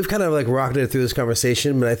 So we've kind of like rocketed through this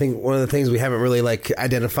conversation, but I think one of the things we haven't really like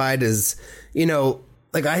identified is,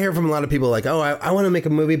 like I hear from a lot of people like, oh, I want to make a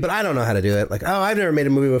movie, but I don't know how to do it. Like, oh, I've never made a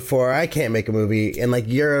movie before. I can't make a movie. And like,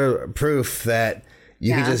 you're proof that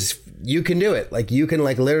you can do it. Like you can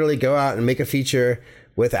like literally go out and make a feature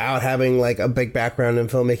without having like a big background in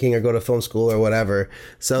filmmaking or go to film school or whatever.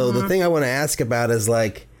 So the thing I want to ask about is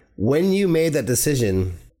like, when you made that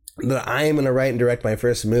decision that I am going to write and direct my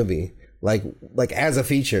first movie, like as a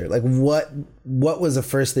feature, like what was the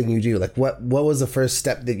first thing you do? Like what was the first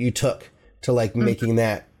step that you took to like making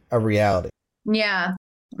that a reality? Yeah.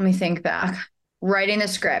 Let me think back. Writing the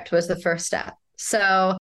script was the first step.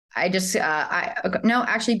 So I just,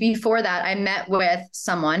 actually before that, I met with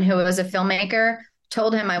someone who was a filmmaker,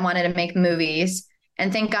 told him I wanted to make movies,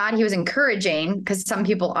 and thank God he was encouraging, because some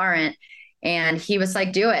people aren't. And he was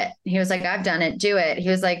like, do it. He was like, I've done it. Do it. He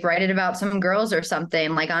was like, write it about some girls or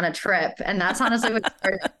something, like on a trip. And that's honestly what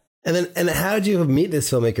started. And how did you meet this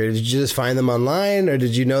filmmaker? Did you just find them online, or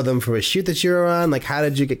did you know them from a shoot that you were on? Like, how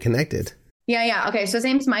did you get connected? Yeah. Okay. So his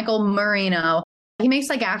name's Michael Marino. He makes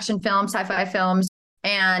like action films, sci-fi films.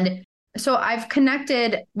 And so I've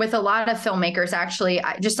connected with a lot of filmmakers, actually,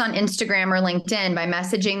 just on Instagram or LinkedIn by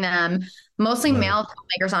messaging them, mostly male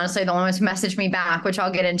filmmakers, honestly, the ones who message me back, which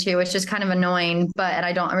I'll get into, which is kind of annoying, and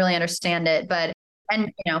I don't really understand it.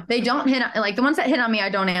 And they don't hit, like the ones that hit on me, I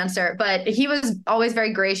don't answer, but he was always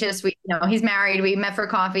very gracious. He's married. We met for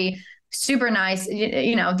coffee, super nice.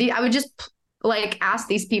 I would just like ask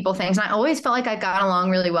these people things. And I always felt like I got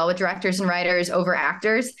along really well with directors and writers over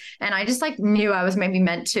actors. And I just like knew I was maybe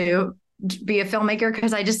meant to be a filmmaker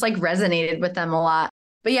because I just like resonated with them a lot.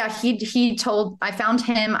 But yeah, I found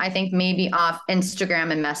him, I think maybe off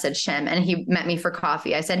Instagram, and messaged him, and he met me for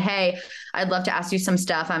coffee. I said, hey, I'd love to ask you some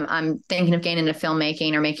stuff. I'm thinking of getting into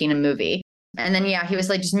filmmaking or making a movie. And then, he was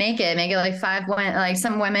like, just make it like 5 women, like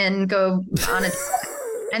some women go on it.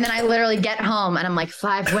 And then I literally get home and I'm like,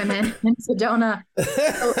 5 women in Sedona.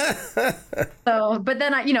 But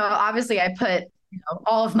then obviously I put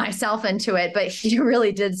all of myself into it, but he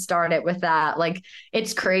really did start it with that. Like,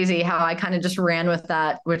 it's crazy how I kind of just ran with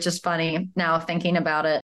that, which is funny now thinking about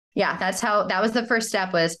it. Yeah, that was the first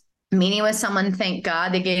step, was meeting with someone. Thank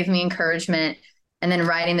God they gave me encouragement, and then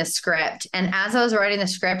writing the script. And as I was writing the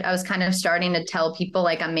script, I was kind of starting to tell people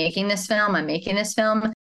like, I'm making this film.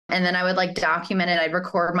 And then I would like document it. I'd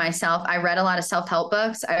record myself. I read a lot of self-help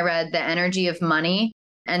books. I read The Energy of Money,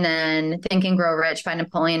 and then Think and Grow Rich by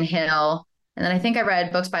Napoleon Hill. And then I think I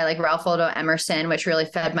read books by like Ralph Waldo Emerson, which really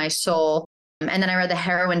fed my soul. And then I read The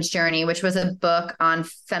Heroine's Journey, which was a book on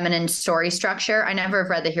feminine story structure. I never have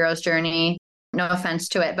read The Hero's Journey, no offense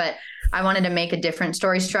to it, but I wanted to make a different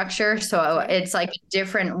story structure. So it's like a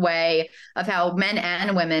different way of how men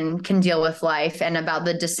and women can deal with life, and about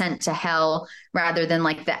the descent to hell rather than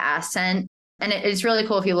like the ascent. And it's really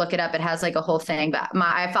cool if you look it up. It has like a whole thing, but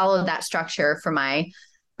I followed that structure for my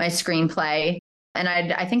screenplay. And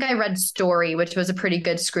I think I read Story, which was a pretty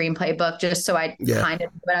good screenplay book, just so I kind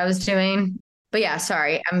of knew what I was doing. But yeah,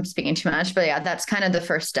 sorry, I'm speaking too much. But yeah, that's kind of the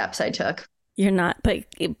first steps I took. You're not,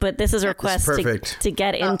 but this is a request to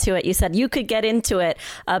get into it. You said you could get into it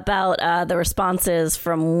about the responses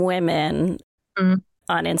from women on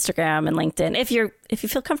Instagram and LinkedIn. If you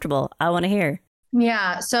feel comfortable, I want to hear.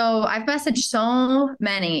 Yeah. So I've messaged so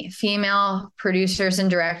many female producers and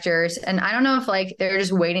directors, and I don't know if like they're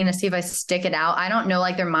just waiting to see if I stick it out. I don't know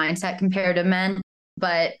like their mindset compared to men,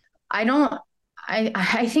 but I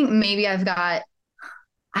think maybe I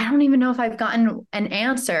don't even know if I've gotten an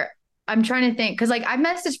answer. I'm trying to think, because like I've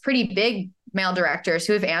messaged pretty big male directors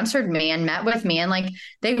who have answered me and met with me, and like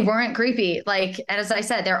they weren't creepy. Like, and as I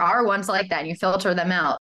said, there are ones like that, and you filter them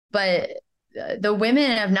out. But the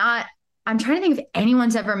women have not I'm trying to think if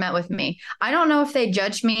anyone's ever met with me. I don't know if they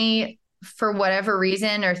judge me for whatever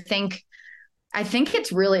reason or I think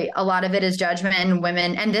it's really a lot of it is judgment and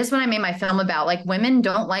women. And this one I made my film about, like, women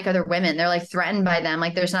don't like other women. They're like threatened by them.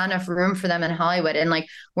 Like there's not enough room for them in Hollywood. And like,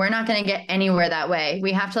 we're not going to get anywhere that way.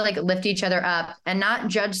 We have to like lift each other up and not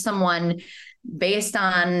judge someone based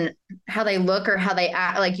on how they look or how they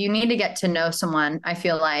act. Like you need to get to know someone. I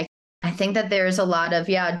feel like, I think that there's a lot of,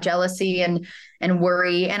 jealousy and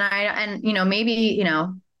worry. And maybe,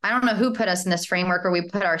 I don't know who put us in this framework or we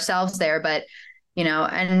put ourselves there, but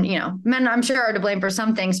men, I'm sure, are to blame for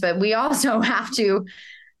some things, but we also have to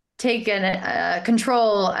take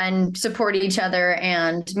control and support each other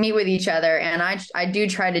and meet with each other. And I do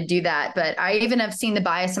try to do that, but I even have seen the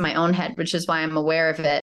bias in my own head, which is why I'm aware of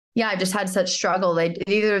it. Yeah, I've just had such struggle. They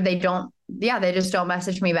just don't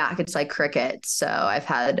message me back. It's like crickets. So I've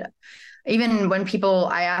had, even when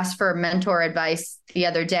I asked for mentor advice the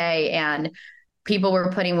other day and people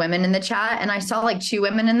were putting women in the chat, and I saw like 2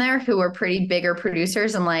 women in there who were pretty bigger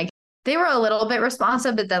producers, and like they were a little bit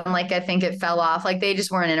responsive, but then like I think it fell off. Like they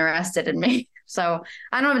just weren't interested in me. So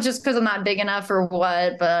I don't know if it's just because I'm not big enough or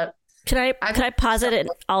what, but can I posit an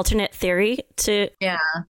alternate theory to? Yeah.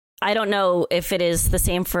 I don't know if it is the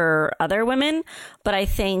same for other women, but I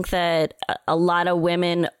think that a lot of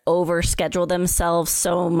women overschedule themselves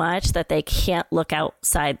so much that they can't look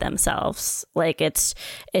outside themselves. Like it's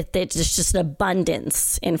just an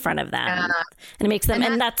abundance in front of them, and it makes them,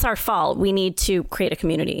 and that's our fault. We need to create a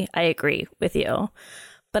community. I agree with you,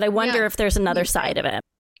 but I wonder if there's another side of it.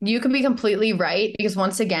 You could be completely right, because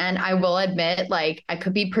once again, I will admit, like, I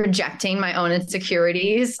could be projecting my own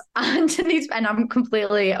insecurities onto these, and I'm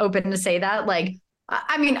completely open to say that. Like,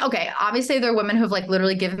 I mean, okay, obviously there are women who've like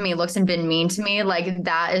literally given me looks and been mean to me. Like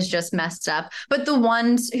that is just messed up. But the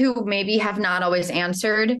ones who maybe have not always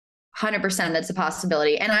answered, 100% that's a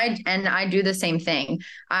possibility. And I do the same thing.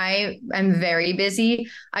 I am very busy.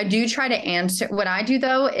 I do try to answer. What I do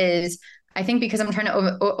though is, I think because I'm trying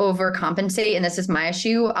to overcompensate, and this is my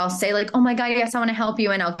issue, I'll say like, oh my God, yes, I want to help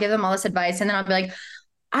you. And I'll give them all this advice. And then I'll be like,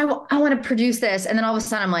 I want to produce this. And then all of a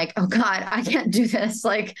sudden I'm like, oh God, I can't do this.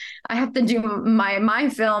 Like I have to do my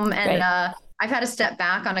film. And right. I've had to step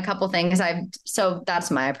back on a couple things. So that's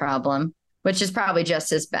my problem, which is probably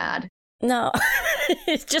just as bad. No,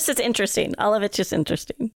 it's just as interesting. All of it's just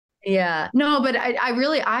interesting. Yeah, no, but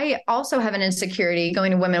I also have an insecurity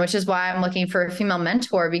going to women, which is why I'm looking for a female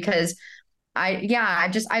mentor, because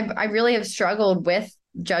I really have struggled with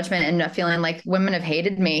judgment and feeling like women have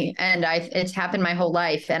hated me, and it's happened my whole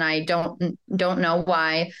life, and I don't know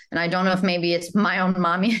why, and I don't know if maybe it's my own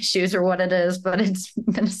mommy issues or what it is, but it's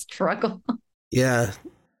been a struggle. Yeah.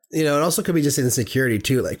 It also could be just insecurity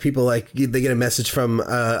too. Like people, like they get a message from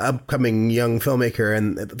upcoming young filmmaker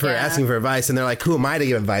and for asking for advice, and they're like, "Who am I to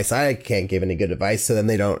give advice? I can't give any good advice." So then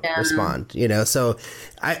they don't respond. So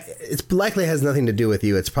it's likely has nothing to do with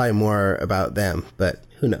you. It's probably more about them. But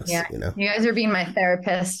who knows? Yeah. You guys are being my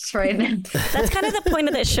therapists right now. That's kind of the point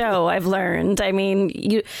of the show, I've learned. I mean,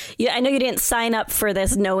 I know you didn't sign up for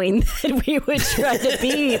this knowing that we would try to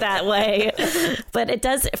be that way, but it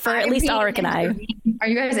does for at least Ulrich and I. Are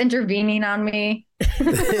you guys intervening on me?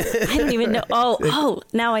 I don't even know. Oh,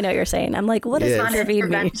 now I know what you're saying. I'm like, what is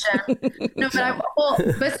intervening? No,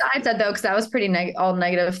 but besides that though, because that was pretty all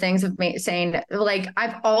negative things of me saying, like,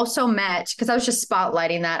 I've also met, because I was just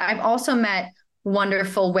spotlighting that, I've also met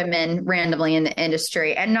wonderful women randomly in the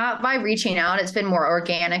industry, and not by reaching out. It's been more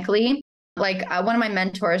organically. Like one of my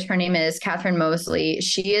mentors, her name is Catherine Mosley.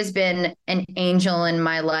 She has been an angel in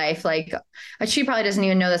my life. Like she probably doesn't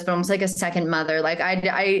even know this, but almost like a second mother. Like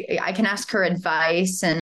I can ask her advice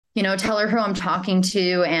and, tell her who I'm talking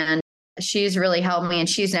to. And she's really helped me, and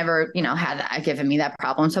she's never, given me that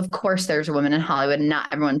problem. So of course there's women in Hollywood, and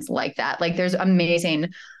not everyone's like that. Like there's amazing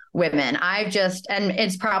women. And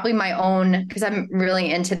it's probably my own, because I'm really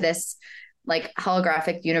into this like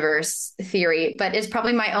holographic universe theory, but it's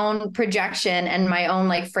probably my own projection and my own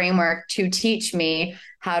like framework to teach me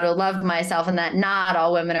how to love myself, and that not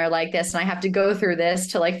all women are like this. And I have to go through this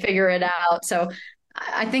to like figure it out. So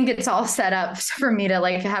I think it's all set up for me to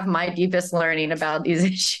like have my deepest learning about these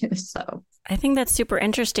issues. So I think that's super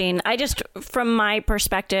interesting. From my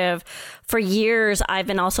perspective, for years, I've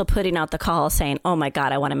been also putting out the call saying, oh my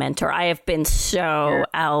God, I want to mentor. I have been so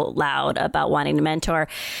out loud about wanting to mentor.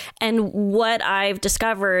 And what I've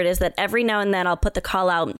discovered is that every now and then I'll put the call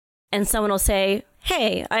out and someone will say,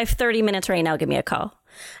 hey, I have 30 minutes right now. Give me a call.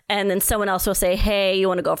 And then someone else will say, hey, you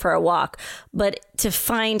want to go for a walk? But to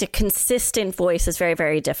find a consistent voice is very,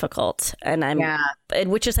 very difficult. And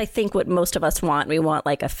which is, I think, what most of us want. We want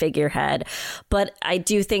like a figurehead. But I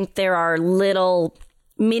do think there are little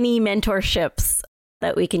mini mentorships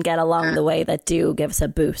that we can get along the way that do give us a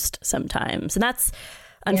boost sometimes. And that's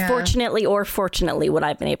unfortunately or fortunately what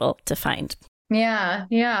I've been able to find. Yeah.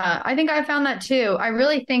 Yeah. I think I found that too. I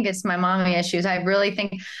really think it's my mommy issues. I really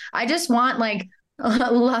think I just want like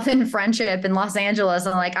love and friendship in Los Angeles.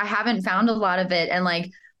 And like, I haven't found a lot of it. And like,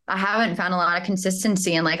 I haven't found a lot of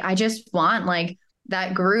consistency. And like, I just want like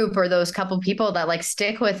that group or those couple people that like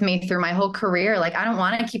stick with me through my whole career. Like, I don't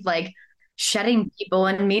want to keep like shedding people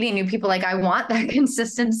and meeting new people. Like, I want that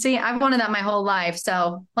consistency. I've wanted that my whole life.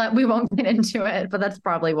 So like, we won't get into it, but that's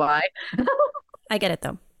probably why. I get it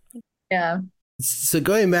though. Yeah. So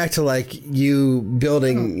going back to like you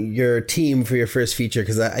building your team for your first feature,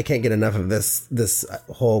 because I can't get enough of this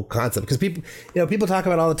whole concept, because people talk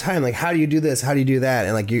about it all the time, like, how do you do this? How do you do that?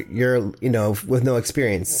 And like you're with no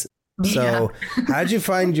experience. So how did you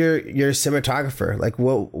find your cinematographer? Like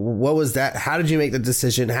what was that? How did you make the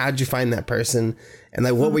decision? How did you find that person? And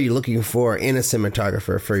like, what were you looking for in a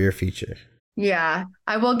cinematographer for your feature? Yeah,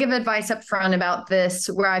 I will give advice up front about this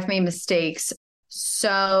where I've made mistakes.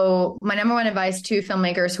 So my number one advice to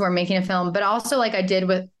filmmakers who are making a film, but also like I did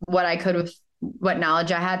with what I could with what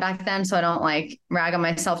knowledge I had back then, so I don't like rag on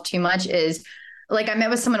myself too much, is like I met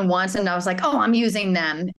with someone once and I was like, oh, I'm using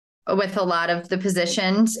them with a lot of the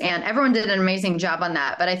positions, and everyone did an amazing job on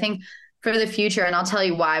that. But I think for the future, and I'll tell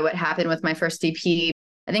you why, what happened with my first DP,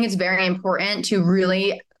 I think it's very important to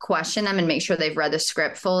really question them and make sure they've read the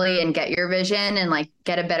script fully and get your vision and like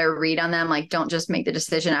get a better read on them. Like, don't just make the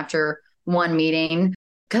decision after one meeting.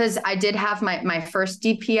 Because I did have my first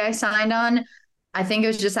DP I signed on. I think it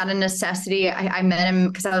was just out of necessity. I met him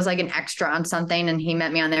because I was like an extra on something, and he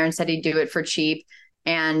met me on there and said he'd do it for cheap.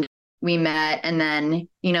 And we met, and then,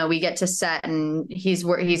 we get to set, and he's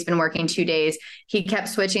been working 2 days. He kept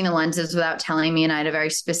switching the lenses without telling me, and I had a very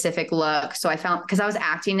specific look. So I found, because I was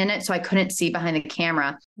acting in it, so I couldn't see behind the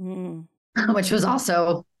camera, which was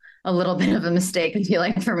also a little bit of a mistake, I feel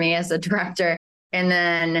like, for me as a director. And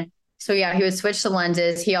then, so yeah, he would switch the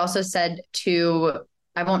lenses. He also said to,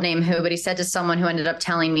 I won't name who, but he said to someone who ended up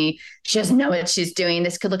telling me, she doesn't know what she's doing.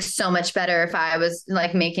 This could look so much better if I was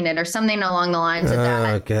like making it, or something along the lines of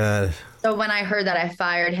that. Oh, God. So when I heard that, I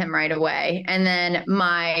fired him right away. And then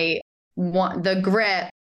the grip,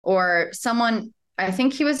 or someone, I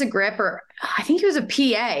think he was a grip, or I think he was a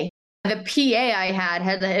PA. The PA I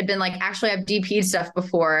had been like, actually, I've DP'd stuff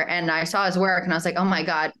before. And I saw his work and I was like, oh my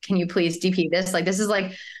God, can you please DP this? Like, this is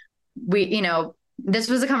like, this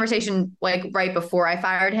was a conversation like right before I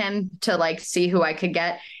fired him to like see who I could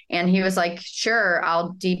get. And he was like, sure,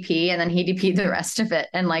 I'll DP. And then he DP'd the rest of it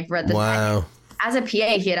and like read the Wow. As a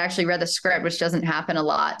PA, he had actually read the script, which doesn't happen a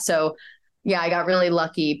lot. So yeah, I got really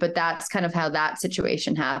lucky, but that's kind of how that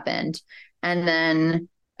situation happened. And then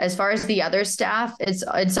as far as the other staff,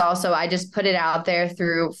 it's also, I just put it out there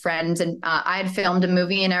through friends, and I had filmed a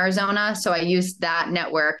movie in Arizona. So I used that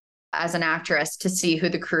network as an actress to see who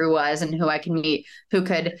the crew was and who I can meet, who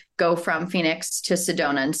could go from Phoenix to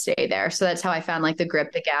Sedona and stay there. So that's how I found like the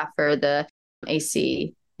grip, the gaffer, the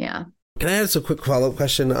AC. Yeah. Can I ask a quick follow-up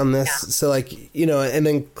question on this? Yeah. So like, and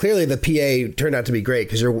then clearly the PA turned out to be great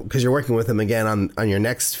because you're working with him again on your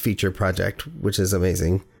next feature project, which is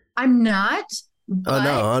amazing. I'm not. But...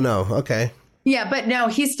 Oh no. Okay. Yeah, but no,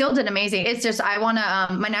 he still did amazing. It's just, I want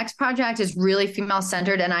to, my next project is really female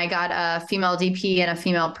centered, and I got a female DP and a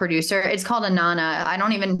female producer. It's called Anana.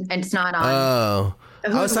 It's not on. Oh,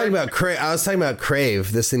 I was talking about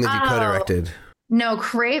Crave, this thing that you co-directed. No,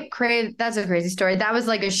 Crave, that's a crazy story. That was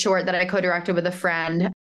like a short that I co-directed with a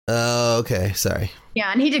friend. Oh, okay. Sorry.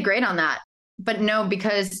 Yeah, and he did great on that. But no,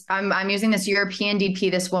 because I'm using this European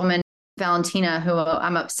DP, this woman, Valentina, who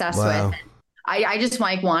I'm obsessed with. I just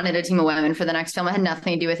like wanted a team of women for the next film. It had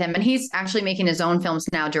nothing to do with him. And he's actually making his own films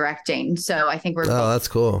now, directing. So I think we're... Oh, that's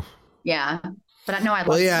cool. Yeah. But I know I love...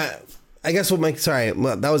 Well, yeah. I guess that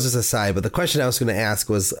was just a side. But the question I was going to ask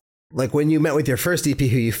was, like, when you met with your first DP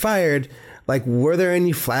who you fired, like, were there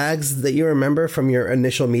any flags that you remember from your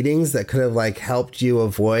initial meetings that could have, like, helped you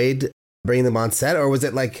avoid bringing them on set? Or was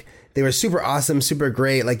it, like, they were super awesome, super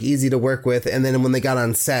great, like, easy to work with, and then when they got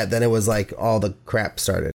on set, then it was, like, all the crap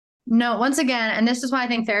started? No, once again, and this is why I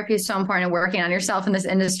think therapy is so important and working on yourself in this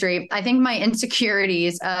industry. I think my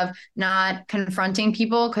insecurities of not confronting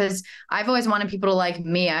people, because I've always wanted people to like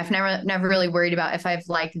me. I've never really worried about if I've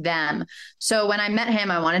liked them. So when I met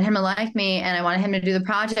him, I wanted him to like me, and I wanted him to do the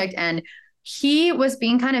project. And he was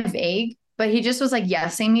being kind of vague, but he just was like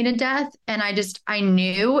yesing me to death. And I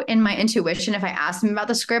knew in my intuition, if I asked him about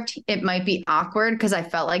the script, it might be awkward because I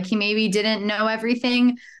felt like he maybe didn't know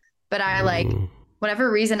everything. But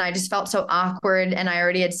whatever reason, I just felt so awkward, and I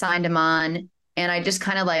already had signed him on. And I just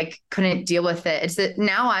kind of like couldn't deal with it. It's that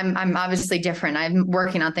now I'm obviously different. I'm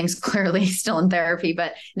working on things clearly still in therapy,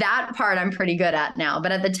 but that part I'm pretty good at now.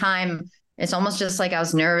 But at the time, it's almost just like I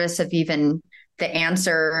was nervous of even the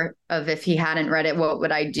answer of if he hadn't read it, what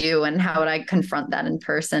would I do and how would I confront that in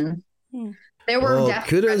person? There were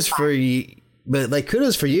definitely kudos for you. But like,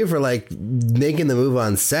 kudos for you for like making the move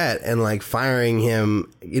on set and like firing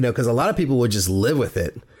him, because a lot of people would just live with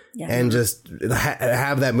it and just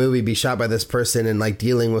have that movie be shot by this person and like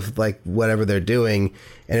dealing with like whatever they're doing.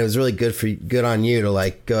 And it was really good on you to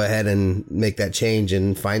like go ahead and make that change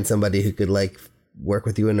and find somebody who could like work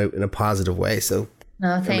with you in a positive way. So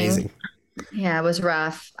amazing. Yeah, it was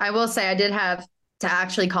rough. I will say I did have to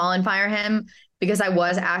actually call and fire him because I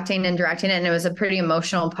was acting and directing it, and it was a pretty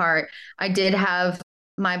emotional part. I did have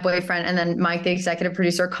my boyfriend and then Mike, the executive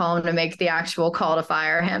producer, call him to make the actual call to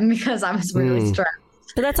fire him because I was really stressed.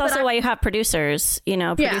 But that's also why you have producers.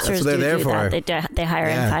 Producers that's what they're there for. That. They hire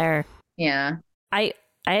and fire. Yeah. I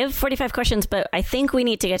have 45 questions, but I think we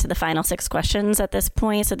need to get to the final 6 questions at this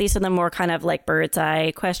point. So these are the more kind of like bird's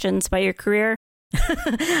eye questions by your career.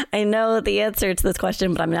 I know the answer to this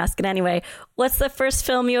question, but I'm going to ask it anyway. What's the first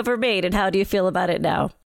film you ever made and how do you feel about it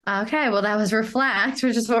now? Okay, well, that was Reflect,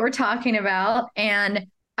 which is what we're talking about. And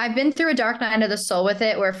I've been through a dark night of the soul with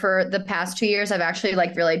it, where for the past 2 years, I've actually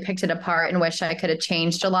like really picked it apart and wish I could have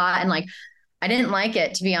changed a lot. And like, I didn't like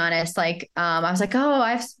it, to be honest. Like, I was like, oh,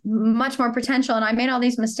 I have much more potential and I made all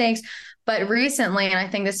these mistakes. But recently, and I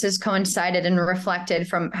think this has coincided and reflected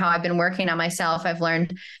from how I've been working on myself, I've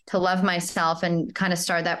learned to love myself and kind of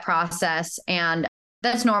start that process. And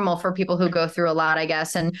that's normal for people who go through a lot, I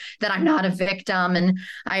guess, and that I'm not a victim and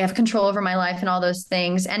I have control over my life and all those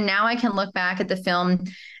things. And now I can look back at the film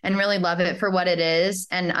and really love it for what it is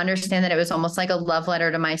and understand that it was almost like a love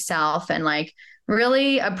letter to myself and like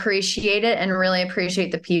really appreciate it and really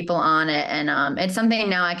appreciate the people on it. And it's something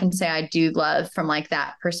now I can say I do love from like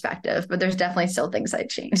that perspective, but there's definitely still things I'd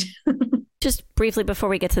change. Just briefly before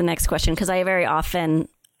we get to the next question, because I very often,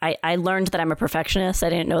 I learned that I'm a perfectionist. I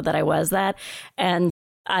didn't know that I was that. And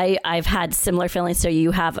I've had similar feelings to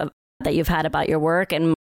you have that you've had about your work.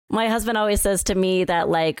 And my husband always says to me that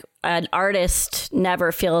like an artist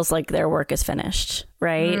never feels like their work is finished.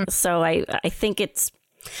 Right. So I think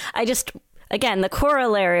again, the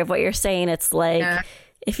corollary of what you're saying, it's like,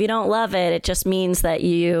 if you don't love it, it just means that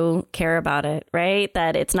you care about it, right?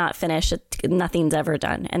 That it's not finished, nothing's ever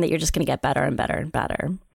done, and that you're just going to get better and better and better.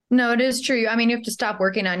 No, it is true. I mean, you have to stop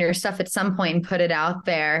working on your stuff at some point and put it out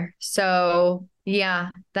there. So yeah,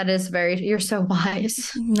 that is you're so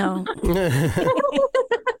wise. No.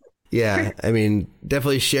 Yeah, I mean,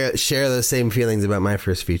 definitely share those same feelings about my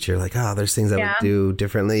first feature. Like, there's things I would do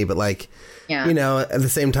differently, but like, at the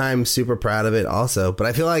same time, super proud of it also. But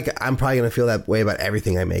I feel like I'm probably going to feel that way about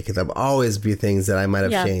everything I make. There'll always be things that I might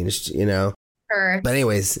have changed, Sure. But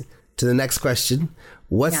anyways, to the next question.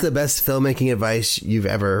 What's the best filmmaking advice you've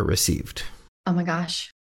ever received? Oh my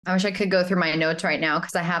gosh. I wish I could go through my notes right now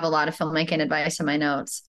because I have a lot of filmmaking advice in my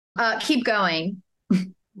notes. Keep going.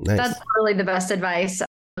 Nice. That's really the best advice.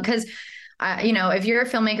 Because, if you're a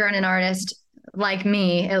filmmaker and an artist like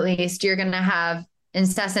me, at least, you're going to have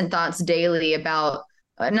incessant thoughts daily about,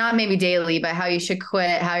 not maybe daily, but how you should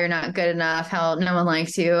quit, how you're not good enough, how no one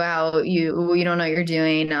likes you, how you don't know what you're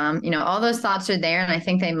doing. All those thoughts are there. And I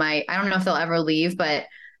think I don't know if they'll ever leave, but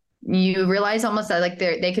you realize almost that like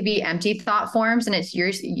they could be empty thought forms and it's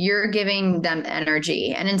you're giving them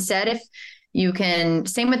energy. And instead, if you can,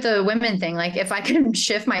 same with the women thing, like if I can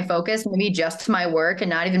shift my focus maybe just to my work and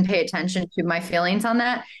not even pay attention to my feelings on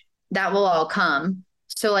that will all come.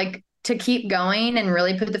 So like to keep going and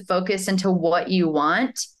really put the focus into what you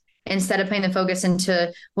want instead of putting the focus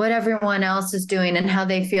into what everyone else is doing and how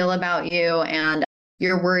they feel about you and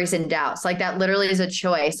your worries and doubts. Like that literally is a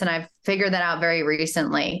choice. And I've figured that out very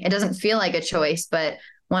recently. It doesn't feel like a choice, but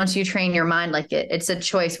once you train your mind like it's a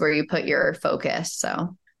choice where you put your focus.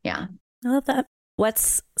 So yeah. I love that.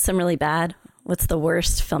 What's what's the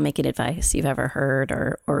worst filmmaking advice you've ever heard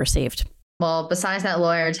or received? Well, besides that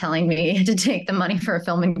lawyer telling me to take the money for a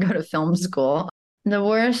film and go to film school, the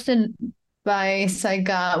worst advice I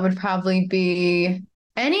got would probably be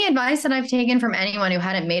any advice that I've taken from anyone who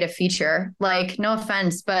hadn't made a feature. Like, no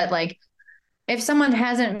offense, but like, if someone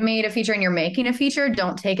hasn't made a feature and you're making a feature,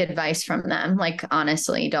 don't take advice from them. Like,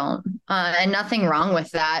 honestly, don't. And nothing wrong with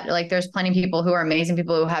that. Like, there's plenty of people who are amazing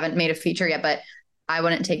people who haven't made a feature yet, but I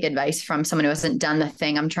wouldn't take advice from someone who hasn't done the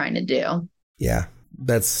thing I'm trying to do. Yeah,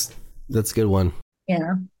 that's a good one.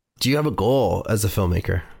 Yeah. Do you have a goal as a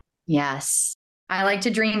filmmaker? Yes. I like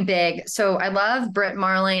to dream big. So I love Britt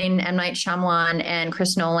Marling, M. Night Shyamalan, and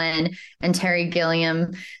Chris Nolan and Terry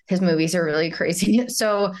Gilliam. His movies are really crazy.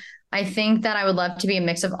 So I think that I would love to be a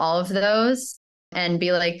mix of all of those and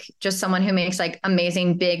be like just someone who makes like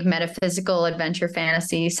amazing, big metaphysical adventure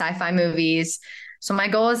fantasy, sci-fi movies. So my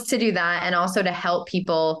goal is to do that and also to help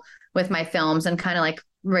people with my films and kind of like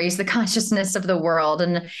raise the consciousness of the world.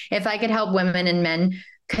 And if I could help women and men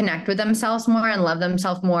connect with themselves more and love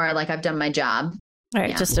themselves more, like I've done my job. All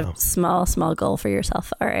right. Just a small goal for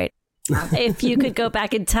yourself. All right. If you could go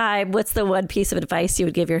back in time, what's the one piece of advice you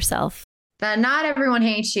would give yourself? That not everyone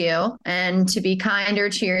hates you, and to be kinder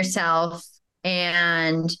to yourself,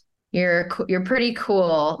 and you're pretty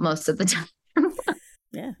cool most of the time.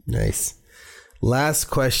 Yeah. Nice. Last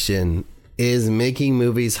question. Is making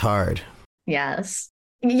movies hard? Yes,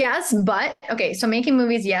 but okay. So making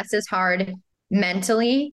movies, yes, is hard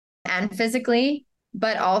mentally and physically,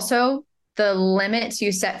 but also the limits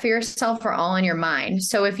you set for yourself are all in your mind.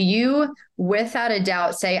 So if you, without a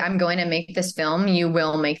doubt, say, I'm going to make this film, you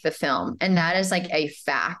will make the film. And that is like a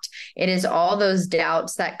fact. It is all those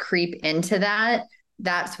doubts that creep into that.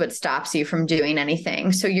 That's what stops you from doing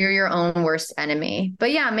anything. So you're your own worst enemy.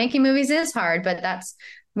 But yeah, making movies is hard, but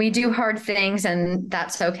we do hard things and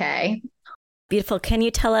that's okay. Beautiful. Can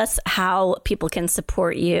you tell us how people can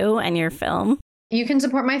support you and your film? You can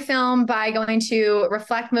support my film by going to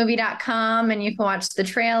reflectmovie.com and you can watch the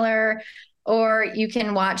trailer, or you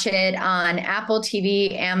can watch it on Apple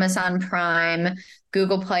TV, Amazon Prime,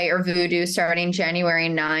 Google Play, or Vudu starting January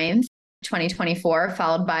 9th, 2024,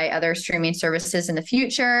 followed by other streaming services in the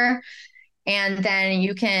future. And then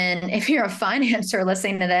you can, if you're a financer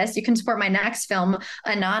listening to this, you can support my next film,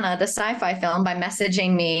 Anana, the sci-fi film, by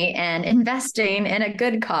messaging me and investing in a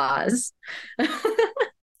good cause.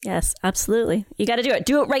 Yes, absolutely. You got to do it.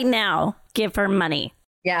 Do it right now. Give her money.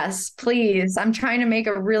 Yes, please. I'm trying to make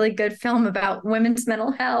a really good film about women's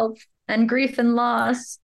mental health and grief and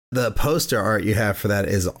loss. The poster art you have for that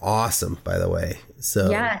is awesome, by the way. So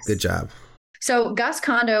yes. Good job. So Gus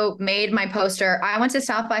Kondo made my poster. I went to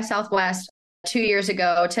South by Southwest 2 years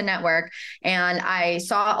ago to network, and I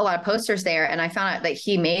saw a lot of posters there, and I found out that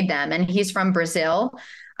he made them, and he's from Brazil.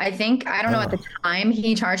 I don't know, at the time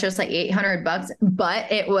he charged us like $800,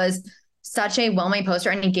 but it was such a well-made poster,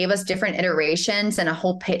 and he gave us different iterations and a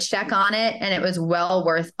whole pitch deck on it. And it was well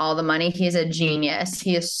worth all the money. He's a genius.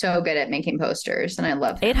 He is so good at making posters, and I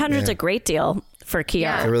love him. 800 is a great deal for Kiara.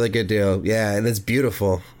 Yeah. It's a really good deal. Yeah. And it's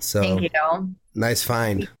beautiful. So thank you. Nice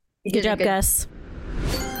find. Good job, Gus.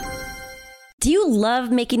 Do you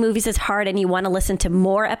love Making Movies is Hard and you want to listen to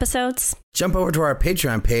more episodes? Jump over to our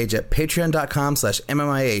Patreon page at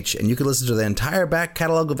patreon.com/MMIH and you can listen to the entire back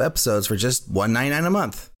catalog of episodes for just $1.99 a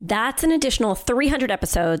month. That's an additional 300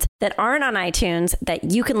 episodes that aren't on iTunes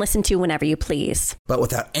that you can listen to whenever you please. But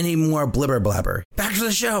without any more blibber blabber. Back to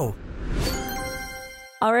the show.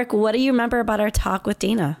 Ulrich, what do you remember about our talk with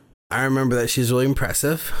Dana? I remember that she's really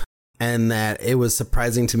impressive. And that it was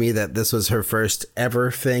surprising to me that this was her first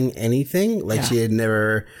ever anything. Like she had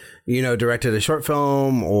never, directed a short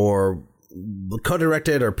film or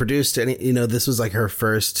co-directed or produced any, this was like her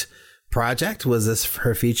first project. Was this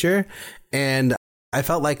her feature? And I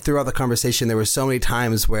felt like throughout the conversation, there were so many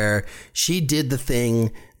times where she did the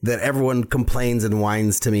thing that everyone complains and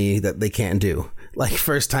whines to me that they can't do. Like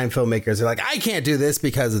first time filmmakers are like, I can't do this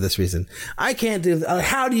because of this reason. I can't do,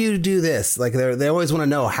 how do you do this? Like they always want to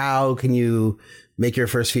know, how can you make your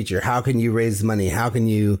first feature? How can you raise money? How can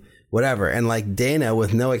you whatever? And like Dana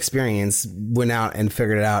with no experience went out and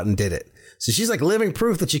figured it out and did it. So she's like living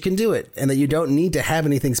proof that you can do it and that you don't need to have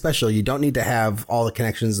anything special. You don't need to have all the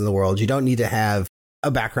connections in the world. You don't need to have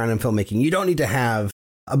a background in filmmaking. You don't need to have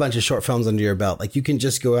a bunch of short films under your belt. Like you can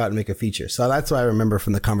just go out and make a feature. So that's what I remember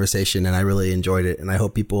from the conversation, and I really enjoyed it. And I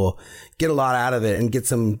hope people get a lot out of it and get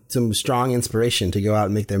some strong inspiration to go out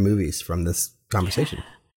and make their movies from this conversation.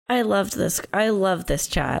 I loved this. I love this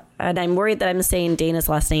chat. And I'm worried that I'm saying Dana's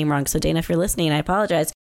last name wrong. So Dana, if you're listening, I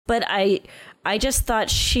apologize. But I just thought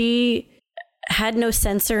she had no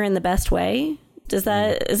censor in the best way. Is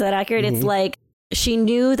that accurate? Mm-hmm. It's like, she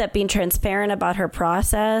knew that being transparent about her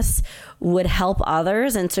process would help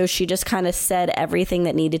others. And so she just kind of said everything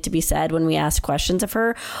that needed to be said when we asked questions of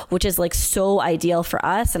her, which is like so ideal for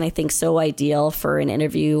us. And I think so ideal for an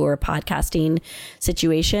interview or a podcasting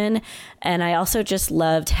situation. And I also just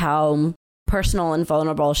loved how personal and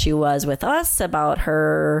vulnerable she was with us about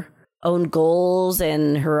her own goals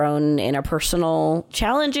and her own interpersonal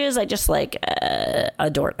challenges. I just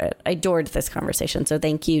adored it. I adored this conversation. So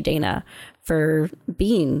thank you, Dana, for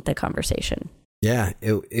being the conversation. Yeah,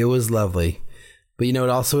 it was lovely. But you know what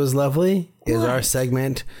also is lovely is our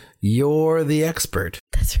segment, You're the expert.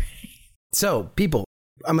 That's right. So, people,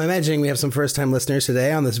 I'm imagining we have some first-time listeners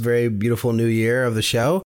today on this very beautiful new year of the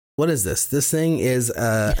show. What is this? This thing is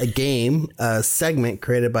a game, a segment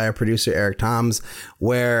created by our producer, Eric Toms,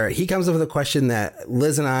 where he comes up with a question that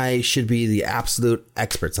Liz and I should be the absolute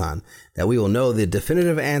experts on, that we will know the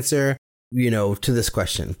definitive answer, to this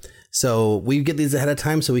question. So we get these ahead of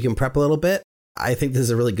time so we can prep a little bit. I think this is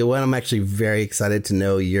a really good one. I'm actually very excited to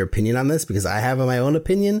know your opinion on this because I have my own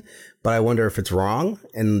opinion, but I wonder if it's wrong.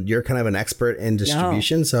 And you're kind of an expert in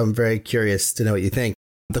distribution, so I'm very curious to know what you think.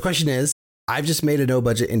 The question is, I've just made a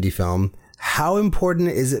no-budget indie film. How important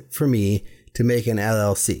is it for me to make an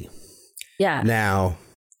LLC? Yeah. Now.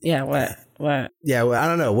 Yeah, what? Yeah, well, I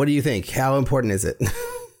don't know. What do you think? How important is it?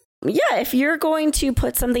 Yeah, if you're going to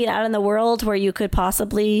put something out in the world where you could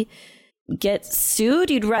possibly get sued,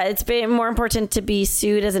 it's been more important to be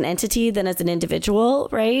sued as an entity than as an individual,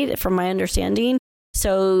 right? From my understanding.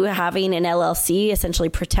 So having an LLC essentially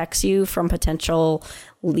protects you from potential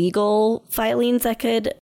legal filings that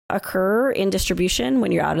could occur in distribution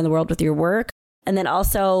when you're out in the world with your work. And then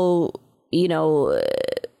also,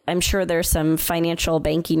 I'm sure there's some financial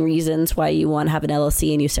banking reasons why you want to have an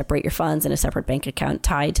LLC and you separate your funds in a separate bank account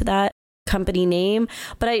tied to that company name.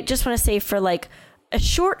 But I just want to say for like a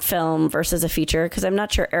short film versus a feature, because I'm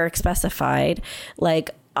not sure Eric specified,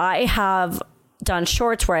 like I have done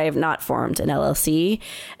shorts where I have not formed an LLC.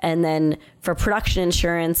 And then for production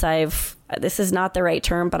insurance, this is not the right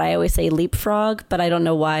term, but I always say leapfrog, but I don't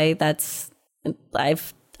know why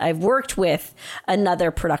I've worked with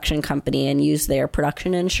another production company and used their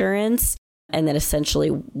production insurance and then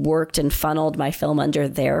essentially worked and funneled my film under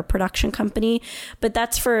their production company. But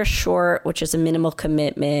that's for a short, which is a minimal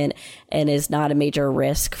commitment and is not a major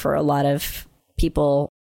risk for a lot of people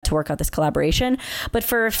to work out this collaboration. But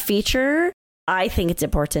for a feature, I think it's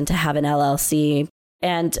important to have an LLC,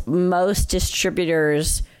 and most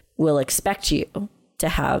distributors will expect you to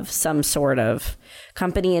have some sort of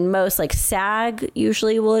company, and most like SAG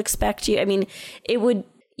usually will expect you. I mean,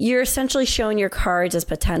 you're essentially showing your cards as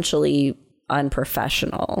potentially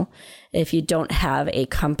unprofessional if you don't have a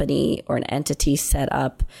company or an entity set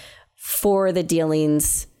up for the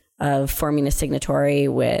dealings of forming a signatory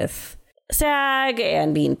with SAG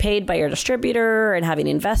and being paid by your distributor and having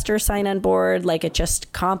investors sign on board. Like, it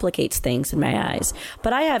just complicates things in my eyes.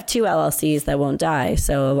 But I have 2 LLCs that won't die,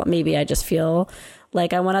 so maybe I just feel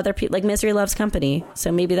like I want other people, like misery loves company.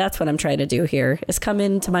 So maybe that's what I'm trying to do here, is come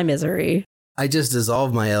into my misery. I just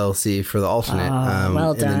dissolved my LLC for the alternate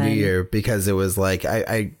well in the new year because it was like,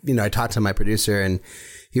 I talked to my producer and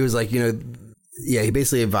he was like, he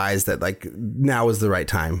basically advised that like now is the right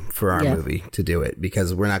time for our movie to do it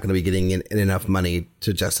because we're not going to be getting in enough money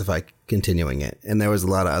to justify continuing it. And there was a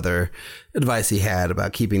lot of other advice he had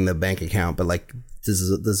about keeping the bank account, but like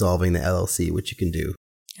dissolving the LLC, which you can do.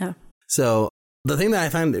 Yeah. So the thing that I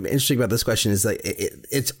find interesting about this question is like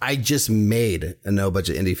I just made a no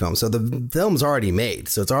budget indie film. So the film's already made.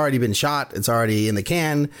 So it's already been shot. It's already in the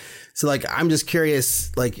can. So like, I'm just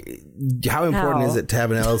curious, like how important is it to have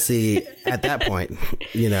an LLC at that point,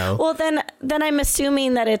 Well, then I'm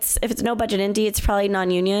assuming that if it's no budget indie, it's probably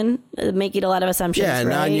non-union, making a lot of assumptions. Yeah.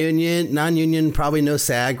 Right? Non-union, probably no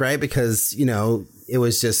SAG, right? Because, it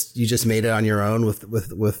was just, you just made it on your own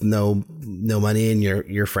with no money and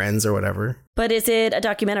your friends or whatever. But is it a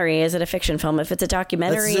documentary? Is it a fiction film? If it's a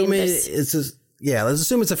documentary, let's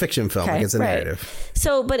assume it's a fiction film. Okay, like it's a narrative.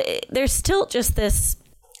 So, but there's still just this.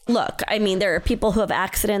 Look, I mean, there are people who have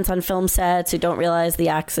accidents on film sets who don't realize the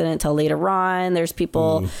accident until later on. There's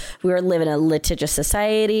people who live in a litigious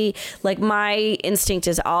society. Like, my instinct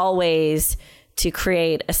is always to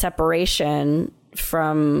create a separation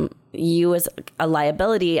from you as a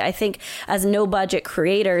liability. I think as no budget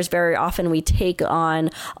creators, very often we take on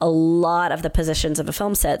a lot of the positions of a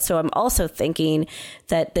film set. So I'm also thinking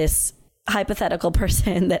that this hypothetical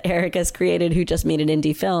person that Eric has created who just made an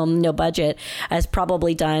indie film, no budget, has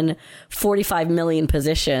probably done 45 million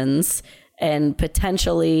positions and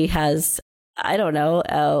potentially has, I don't know,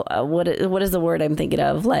 what is the word I'm thinking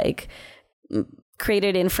of? Like,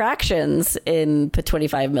 created infractions in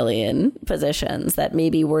 25 million positions that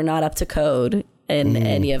maybe were not up to code in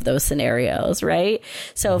any of those scenarios, right?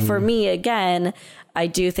 So for me, again, I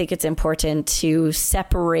do think it's important to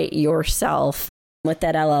separate yourself with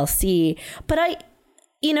that LLC. But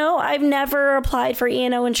I've never applied for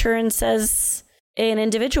E&O insurance as an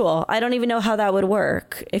individual. I don't even know how that would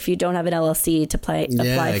work if you don't have an LLC to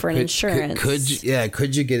apply for an insurance.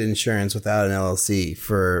 Could you get insurance without an LLC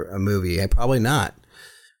for a movie? Probably not.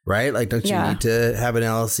 right? Like, don't you need to have an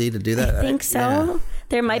LLC to do that? I think so. Yeah.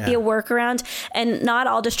 There might be a workaround, and not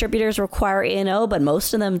all distributors require E&O, but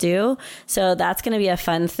most of them do. So that's going to be a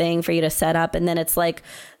fun thing for you to set up. And then it's like,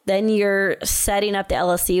 then you're setting up the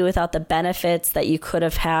LLC without the benefits that you could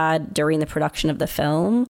have had during the production of the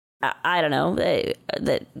film. I don't know.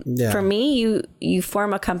 For me, you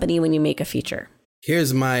form a company when you make a feature.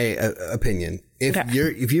 Here's my opinion.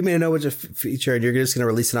 If you made a no budget feature and you're just going to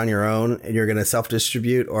release it on your own and you're going to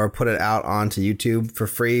self-distribute or put it out onto YouTube for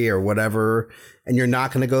free or whatever, and you're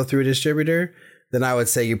not going to go through a distributor, then I would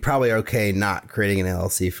say you probably are okay not creating an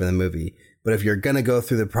LLC for the movie. But if you're going to go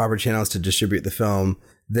through the proper channels to distribute the film,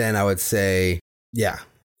 then I would say, yeah.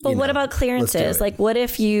 But what about clearances? Like, what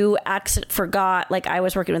if you forgot, like I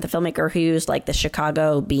was working with a filmmaker who used like the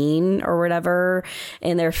Chicago bean or whatever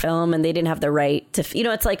in their film and they didn't have the right to,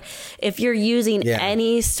 it's like if you're using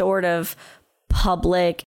any sort of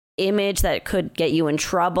public image that could get you in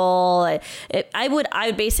trouble, I would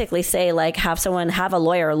basically say like have a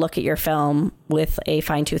lawyer look at your film with a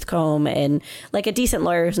fine tooth comb, and like a decent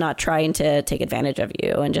lawyer who's not trying to take advantage of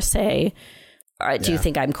you, and just say, all right, do you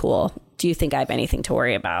think I'm cool? Do you think I have anything to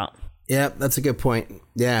worry about? Yeah, that's a good point.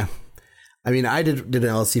 Yeah. I mean, I did an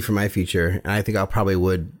LLC for my feature, and I think I probably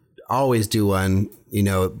would always do one,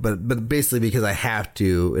 but basically because I have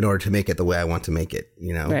to in order to make it the way I want to make it,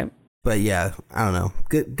 Right. But yeah, I don't know.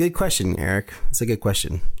 Good question, Eric. It's a good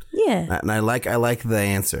question. Yeah. And I like the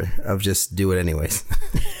answer of just do it anyways.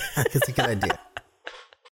 It's a good idea.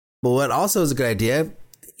 But what also is a good idea,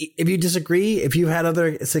 if you disagree, if you've had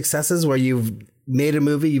other successes where you've made a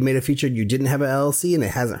movie, you made a feature, you didn't have an LLC and it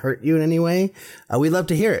hasn't hurt you in any way, we'd love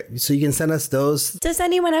to hear it. So you can send us those. Does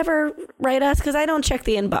anyone ever write us? Because I don't check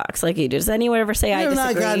the inbox like you do. Does anyone ever say I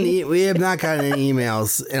disagree? We have not gotten any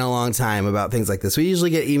emails in a long time about things like this. We usually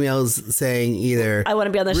get emails saying either I want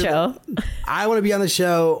to be on the show. I want to be on the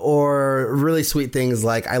show, or really sweet things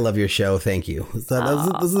like I love your show. Thank you. So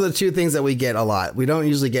those are the two things that we get a lot. We don't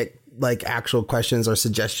usually get like actual questions or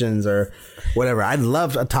suggestions or whatever. I'd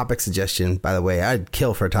love a topic suggestion, by the way. I'd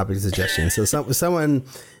kill for a topic suggestion. So someone,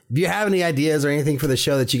 if you have any ideas or anything for the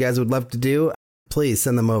show that you guys would love to do, please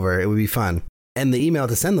send them over. It would be fun. And the email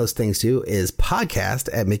to send those things to is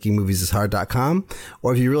podcast@makingmoviesishard.com.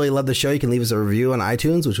 Or if you really love the show, you can leave us a review on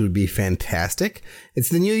iTunes, which would be fantastic. It's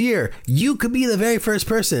the new year. You could be the very first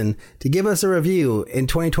person to give us a review in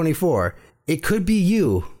 2024. It could be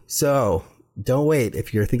you. So don't wait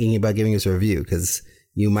if you're thinking about giving us a review, because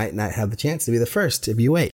you might not have the chance to be the first if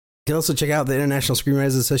you wait. You can also check out the International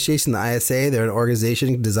Screenwriters Association, the ISA. They're an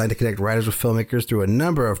organization designed to connect writers with filmmakers through a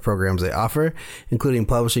number of programs they offer, including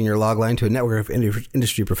publishing your logline to a network of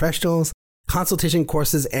industry professionals, consultation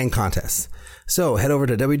courses, and contests. So head over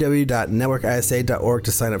to www.networkisa.org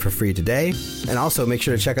to sign up for free today. And also make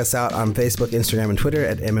sure to check us out on Facebook, Instagram, and Twitter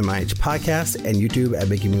at MMIH Podcast, and YouTube at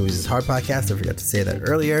Making Movies is Hard Podcast. I forgot to say that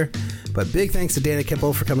earlier. But big thanks to Dana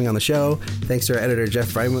Kippel for coming on the show. Thanks to our editor, Jeff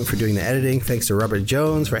Freimund, for doing the editing. Thanks to Robert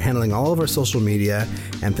Jones for handling all of our social media.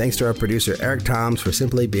 And thanks to our producer, Eric Toms, for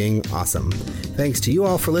simply being awesome. Thanks to you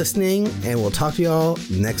all for listening, and we'll talk to you all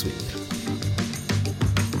next week.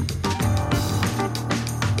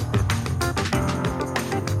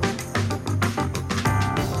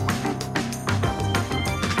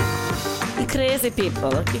 Crazy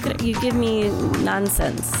people. You give me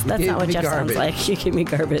nonsense. That's not what Jeff sounds like. You give me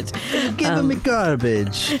garbage. Give me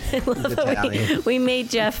garbage. I love that we made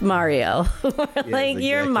Jeff Mario. Like,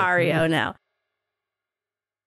 you're Mario now.